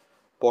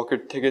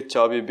 পকেট থেকে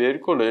চাবি বের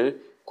করে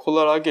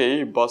খোলার আগেই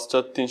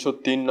বাস্টার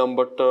 303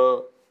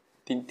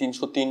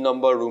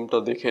 নম্বর রুমটা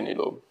দেখে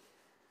নিল।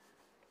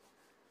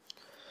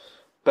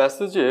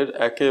 প্যাসেজের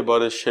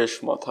একেবারে শেষ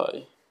মাথায়।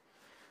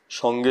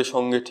 সঙ্গে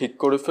সঙ্গে ঠিক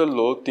করে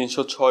ফেললো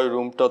 306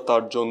 রুমটা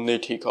তার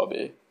জন্যেই ঠিক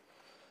হবে।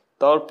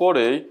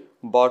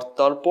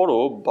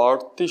 তারপরও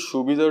বাড়তি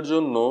সুবিধার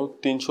জন্য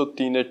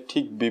 303-এর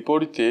ঠিক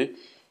বিপরীতে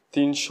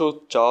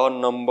 304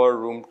 নাম্বার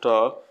রুমটা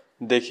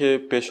দেখে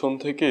পেছন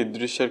থেকে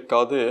ইদ্রিসের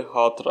কাঁধে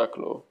হাত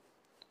রাখলো।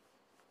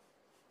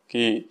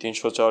 কি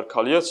 304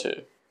 খালি আছে?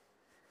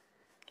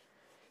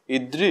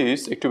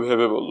 ইদ্রিস একটু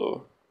ভেবে বলল,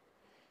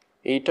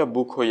 এইটা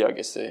বুক হইয়া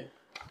গেছে।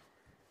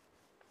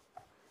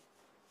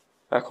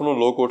 এখনো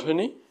লোক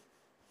ওঠেনি?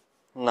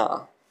 না।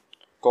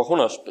 কখন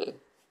আসবে?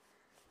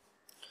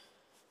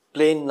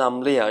 প্লেন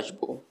নামলেই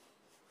আসবো।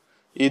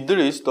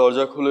 ইদ্রিস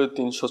দরজা খুলে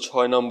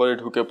 306 নম্বরে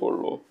ঢুকে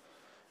পড়ল।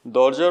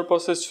 দরজার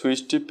পাশে সুইচ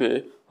টিপে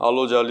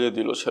আলো জ্বালিয়ে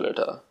দিল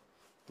ছেলেটা।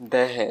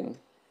 দেখেন।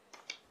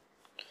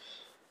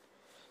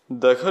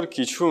 দেখার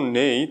কিছু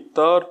নেই,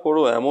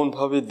 তারপরও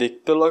এমনভাবে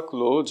দেখতে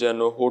লাগলো যেন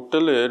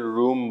হোটেলের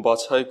রুম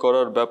বাছাই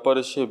করার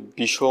ব্যাপারে সে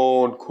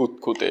ভীষণ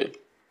খুঁতখুঁতে।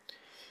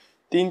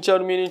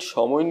 3-4 মিনিট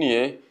সময়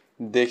নিয়ে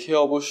দেখে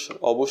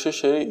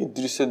অবশেষে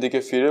ইদ্রিসের দিকে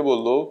ফিরে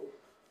বলল,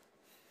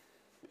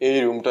 এই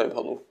রুমটাই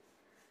ভালো।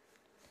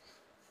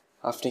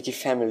 আপনি কি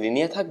ফ্যামিলি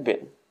নিয়ে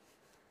থাকবেন?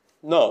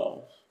 না।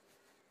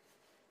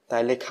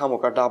 তাইলে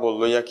খামোকা ডাবল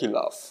লইয়া কি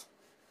লাভ?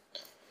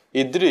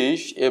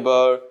 ইদ্রিস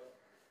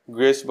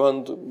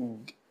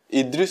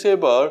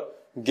এবার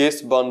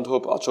গেস্ট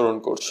বান্ধব আচরণ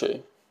করছে।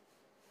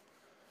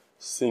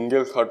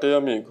 সিঙ্গেল খাটে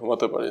আমি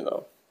ঘুমাতে পারি না।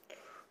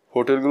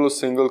 হোটেলগুলো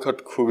সিঙ্গেল খাট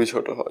খুবই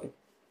ছোট হয়,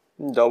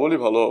 ডাবলই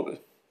ভালো হবে।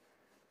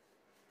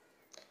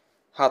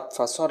 হাত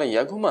পা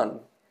সরাইয়া ঘুমান?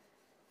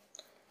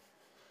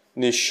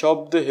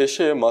 নিঃশব্দে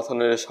হেসে মাথা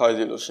নেড়ে সায়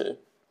দিল সে।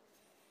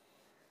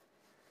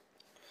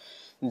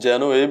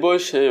 যেন এই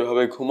বয়সে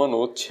এভাবে ঘুমানো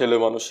ছেলে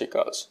মানুষই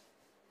কাজ।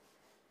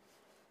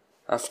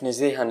 আপনি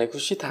যেখানে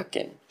খুশি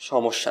থাকেন,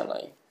 সমস্যা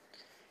নাই,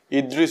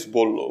 ইদ্রিস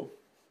বলল।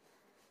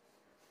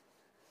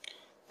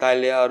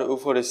 তাইলে আর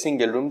উপরে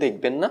সিঙ্গেল রুম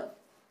দেখবেন না?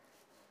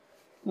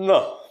 না,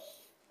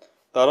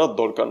 তার আর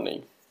দরকার নেই।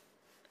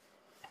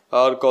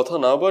 আর কথা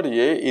না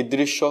বাড়িয়ে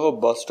ইদ্রিস সহ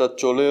বাসটা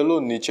চলে এলো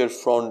নিচের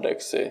ফ্রন্ট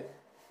ডেস্কে।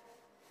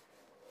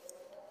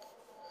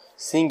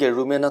 সিঙ্গেল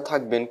রুমে না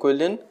থাকবেন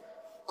কইলেন?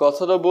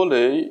 কথাটা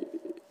বলেই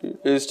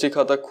রেজিস্ট্রি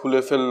খাতা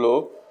খুলে ফেললো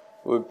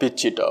ওই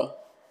পিচ্চিটা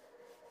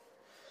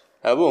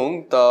এবং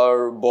তার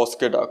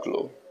বসকে ডাকলো।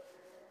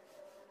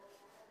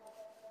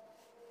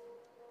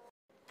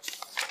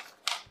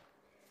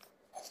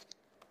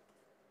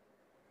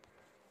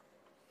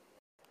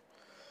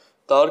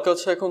 তার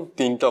কাছে এখন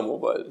 3টা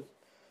মোবাইল,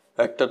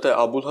 একটাতে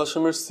আবুল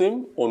হাশেমের সিম,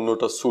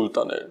 অন্যটা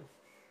সুলতানের,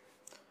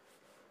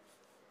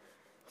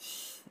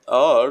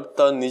 আর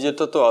তার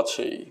নিজেরটা তো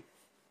আছেই।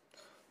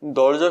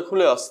 দরজা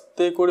খুলে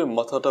আস্তে করে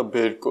মাথাটা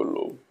বের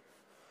করলো।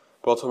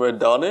 প্রথমে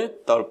ডানে,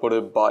 তারপরে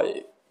বাঁয়ে।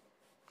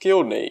 কেউ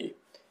নেই,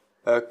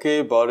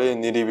 একেবারে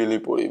নিরিবিলি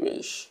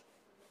পরিবেশ।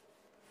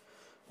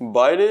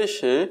 বাইরে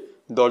এসে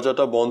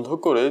দরজাটা বন্ধ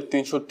করে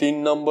 303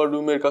 নাম্বার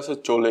রুমের কাছে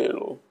চলে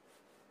এলো।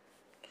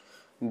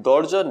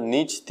 দরজার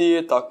নিচ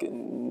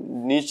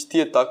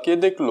দিয়ে তাকিয়ে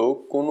দেখলো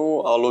কোনো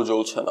আলো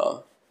জ্বলছে না।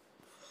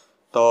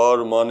 তার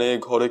মানে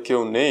ঘরে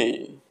কেউ নেই,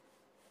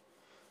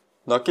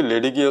 নাকি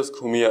লেডি গিয়াস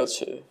ঘুমিয়ে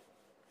আছে,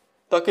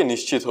 তাকে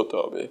নিশ্চিত হতে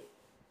হবে।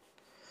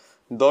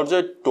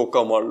 দরজায়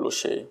টোকা মারল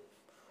সে,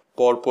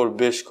 পরপর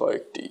বেশ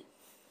কয়েকটি।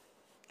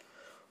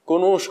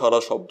 কোনো সাড়া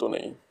শব্দ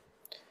নেই।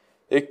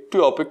 একটু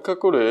অপেক্ষা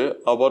করে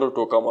আবারও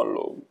টোকা মারল।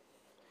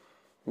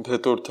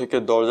 ভেতর থেকে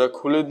দরজা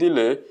খুলে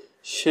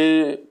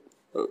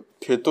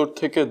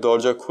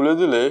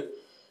দিলে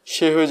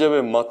সে হয়ে যাবে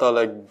মাতাল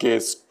এক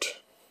গেস্ট।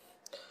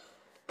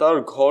 তার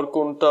ঘর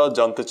কোনটা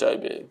জানতে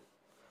চাইবে,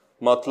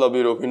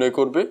 মাতলাবির অভিনয়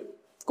করবে,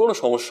 কোনো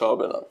সমস্যা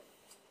হবে না।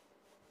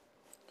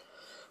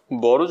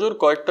 বড়জোর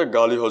কয়েকটা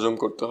গালি হজম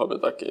করতে হবে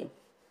তাকে।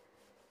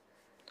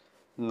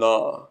 না,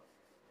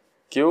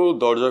 কেউ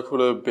দরজা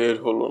খুলে বের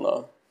হলো না।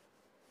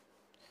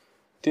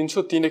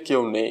 303-এ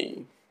কেউ নেই।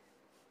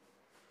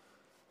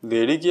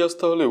 লেডি গিয়াস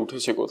তাহলে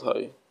উঠেছে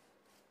কোথায়?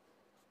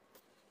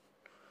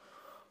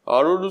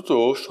 আরো দুটো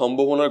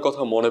সম্ভাবনার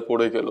কথা মনে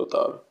পড়ে গেল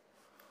তার।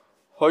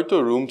 হয়তো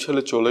রুম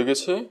ছেড়ে চলে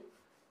গেছে,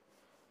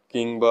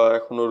 কিংবা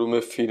এখনো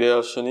রুমে ফিরে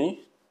আসেনি।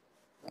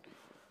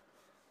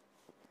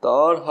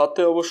 তার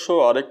হাতে অবশ্য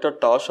আরেকটা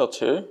টাস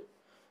আছে,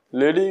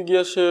 লেডি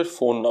গিয়াসের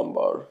ফোন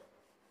নাম্বার।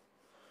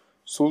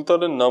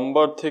 সুলতানের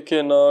নাম্বার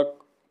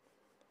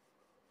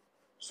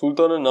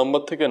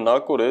থেকে না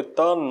করে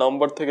তার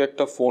নাম্বার থেকে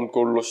একটা ফোন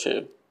করলো সে।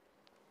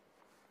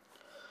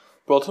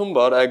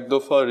 প্রথমবার এক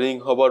দফা রিং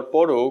হবার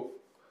পরও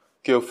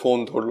কেউ ফোন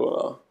ধরলো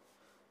না।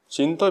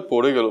 চিন্তায়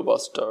পড়ে গেল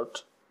বাস্টার্ড।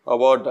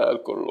 আবার ডায়াল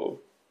করলো।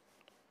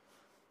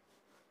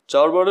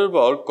 4বারের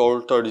বার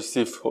কলটা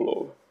রিসিভ হলো।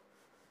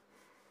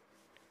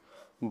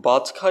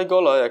 বাজখাই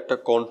গলায় একটা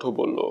কণ্ঠ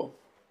বলল,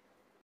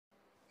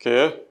 কে?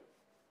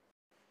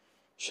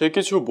 সে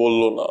কিছু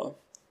বলল না।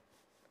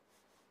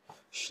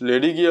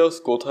 লেডি গিয়াস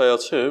কোথায়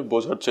আছে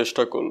বোঝার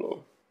চেষ্টা করলো।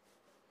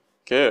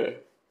 কে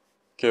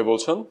কে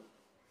বলছেন?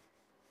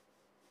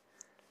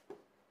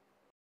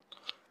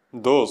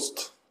 দোস্ত,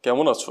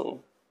 কেমন আছো?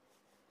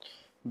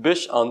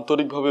 বেশ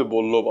আন্তরিকভাবে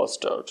বলল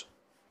বাস্টার্ড।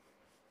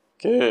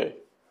 কে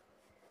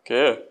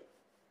কে?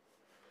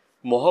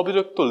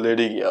 মহাবিরক্ত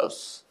লেডি গিয়াস।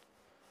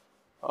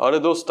 আরে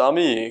দোস্ত,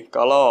 আমি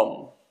কালাম।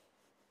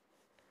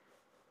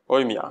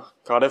 ওই মিয়া,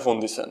 কারে ফোন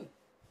দিছেন?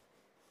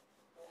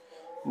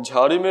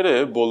 ঝাড়ি মেরে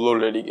বলল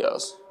লেডি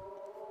গিয়াস।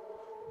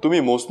 তুমি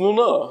মজনু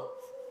না?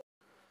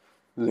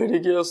 লেডি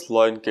গিয়াস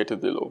লাইন কেটে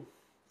দিল।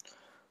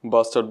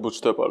 বাস্টার্ড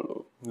বুঝতে পারলো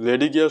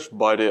লেডি গিয়াস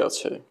বাইরে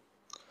আছে।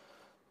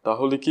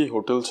 তাহলে কি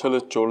হোটেল ছেড়ে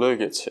চলে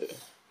গেছে,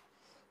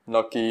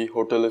 নাকি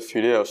হোটেলে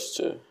ফিরে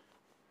আসছে?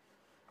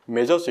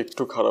 মেজাজ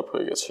একটু খারাপ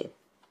হয়ে গেছে।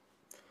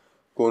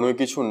 কোনো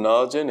কিছু না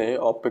জেনে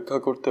অপেক্ষা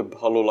করতে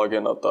ভালো লাগে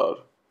না তার,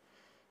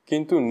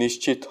 কিন্তু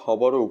নিশ্চিত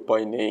হবারও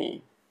উপায় নেই।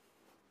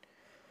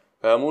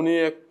 এমনই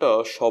একটা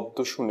শব্দ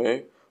শুনে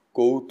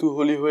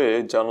কৌতূহলী হয়ে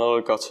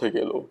জানালার কাছে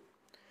গেল।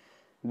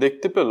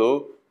 দেখতে পেল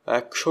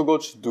 100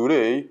 গজ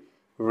দূরেই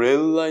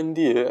রেল লাইন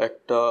দিয়ে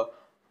একটা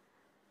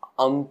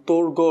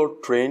আন্তর্গড়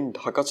ট্রেন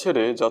ঢাকা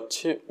ছেড়ে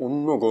যাচ্ছে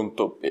অন্য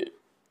গন্তব্যে।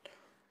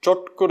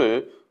 চট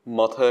করে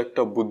মাথায়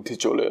একটা বুদ্ধি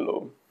চলে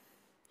এলো।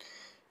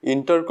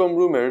 ইন্টারকম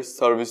রুমের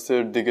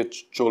সার্ভিসের দিকে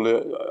চলে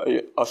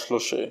আসলো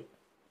সে।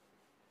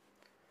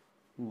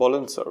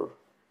 বলেন স্যার।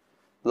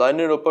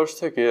 লাইনের ওপাশ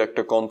থেকে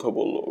একটা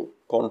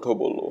কণ্ঠ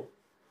বলল,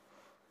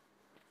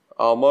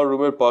 আমার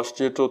রুমের পাশ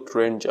দিয়ে তো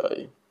ট্রেন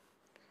যায়।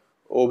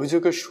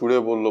 অভিযোগের সুরে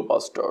বলল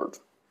বাস্টার্ড।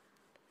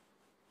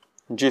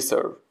 জি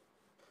স্যার।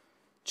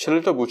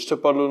 ছেলেটা বুঝতে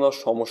পারল না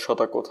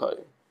সমস্যাটা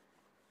কোথায়।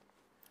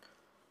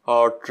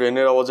 আর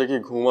ট্রেনের আওয়াজে কি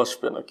ঘুম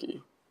আসবে নাকি?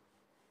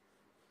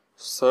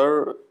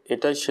 স্যার,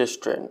 এটাই শেষ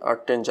ট্রেন, আর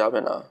ট্রেন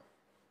যাবে না।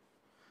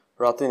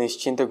 রাতে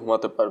নিশ্চিন্তে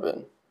ঘুমাতে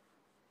পারবেন।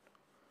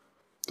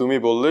 তুমি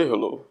বললেই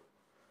হলো।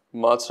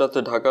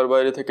 মাঝরাতে ঢাকার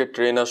বাইরে থেকে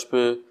ট্রেন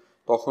আসবে,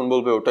 তখন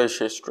বলবে ওটাই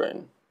শেষ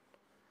ট্রেন।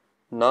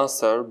 না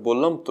স্যার,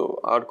 বললাম তো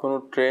আর কোনো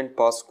ট্রেন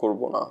পাস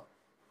করব না।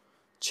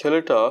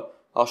 ছেলেটা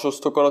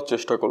আশ্বস্ত করার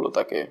চেষ্টা করলো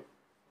তাকে।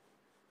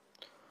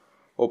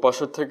 ও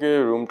পাশের থেকে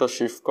রুমটা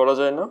শিফট করা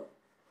যায় না?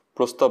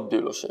 প্রস্তাব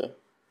দিল সে।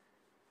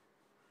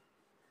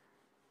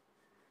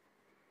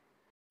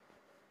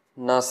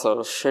 না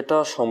স্যার,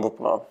 সেটা সম্ভব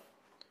না।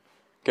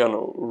 কেন,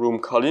 রুম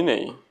খালি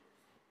নেই?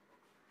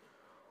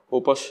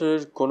 ওপাশের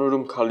কোনো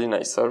রুম খালি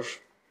নাই স্যার।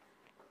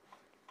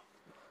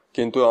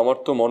 কিন্তু আমার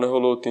তো মনে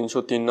হলো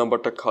 303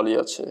 নাম্বারটা খালি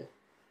আছে।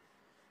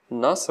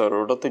 না স্যার,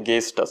 ওটাতে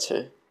গেস্ট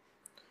আছে।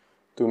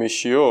 তুমি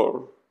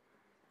শিওর?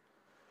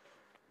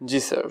 জি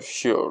স্যার,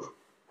 শিওর।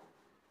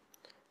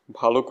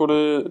 ভালো করে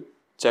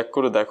চেক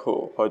করে দেখো,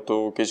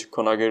 হয়তো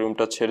কিছুক্ষণ আগে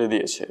রুমটা ছেড়ে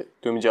দিয়েছে,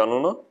 তুমি জানো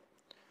না?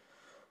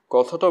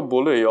 কথাটা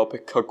বলেই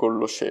অপেক্ষা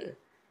করলো সে।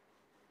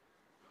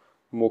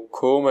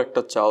 মোক্ষম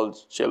একটা চাল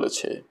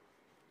চেলেছে।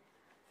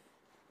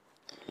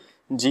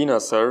 জি না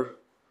স্যার,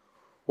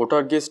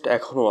 ওটার গেস্ট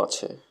এখনো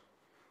আছে।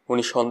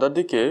 উনি সন্ধ্যার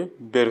দিকে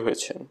বের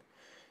হয়েছেন,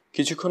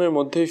 কিছুক্ষণের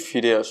মধ্যেই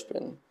ফিরে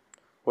আসবেন।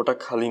 ওটা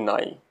খালি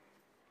নাই।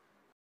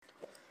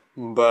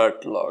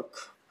 ব্যাড লাক,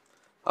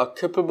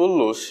 আক্ষেপে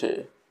বলল সে।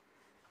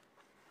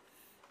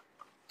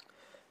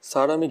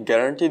 স্যার, আমি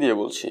গ্যারান্টি দিয়ে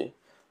বলছি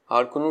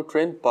আর কোনো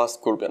ট্রেন পাস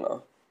করবে না।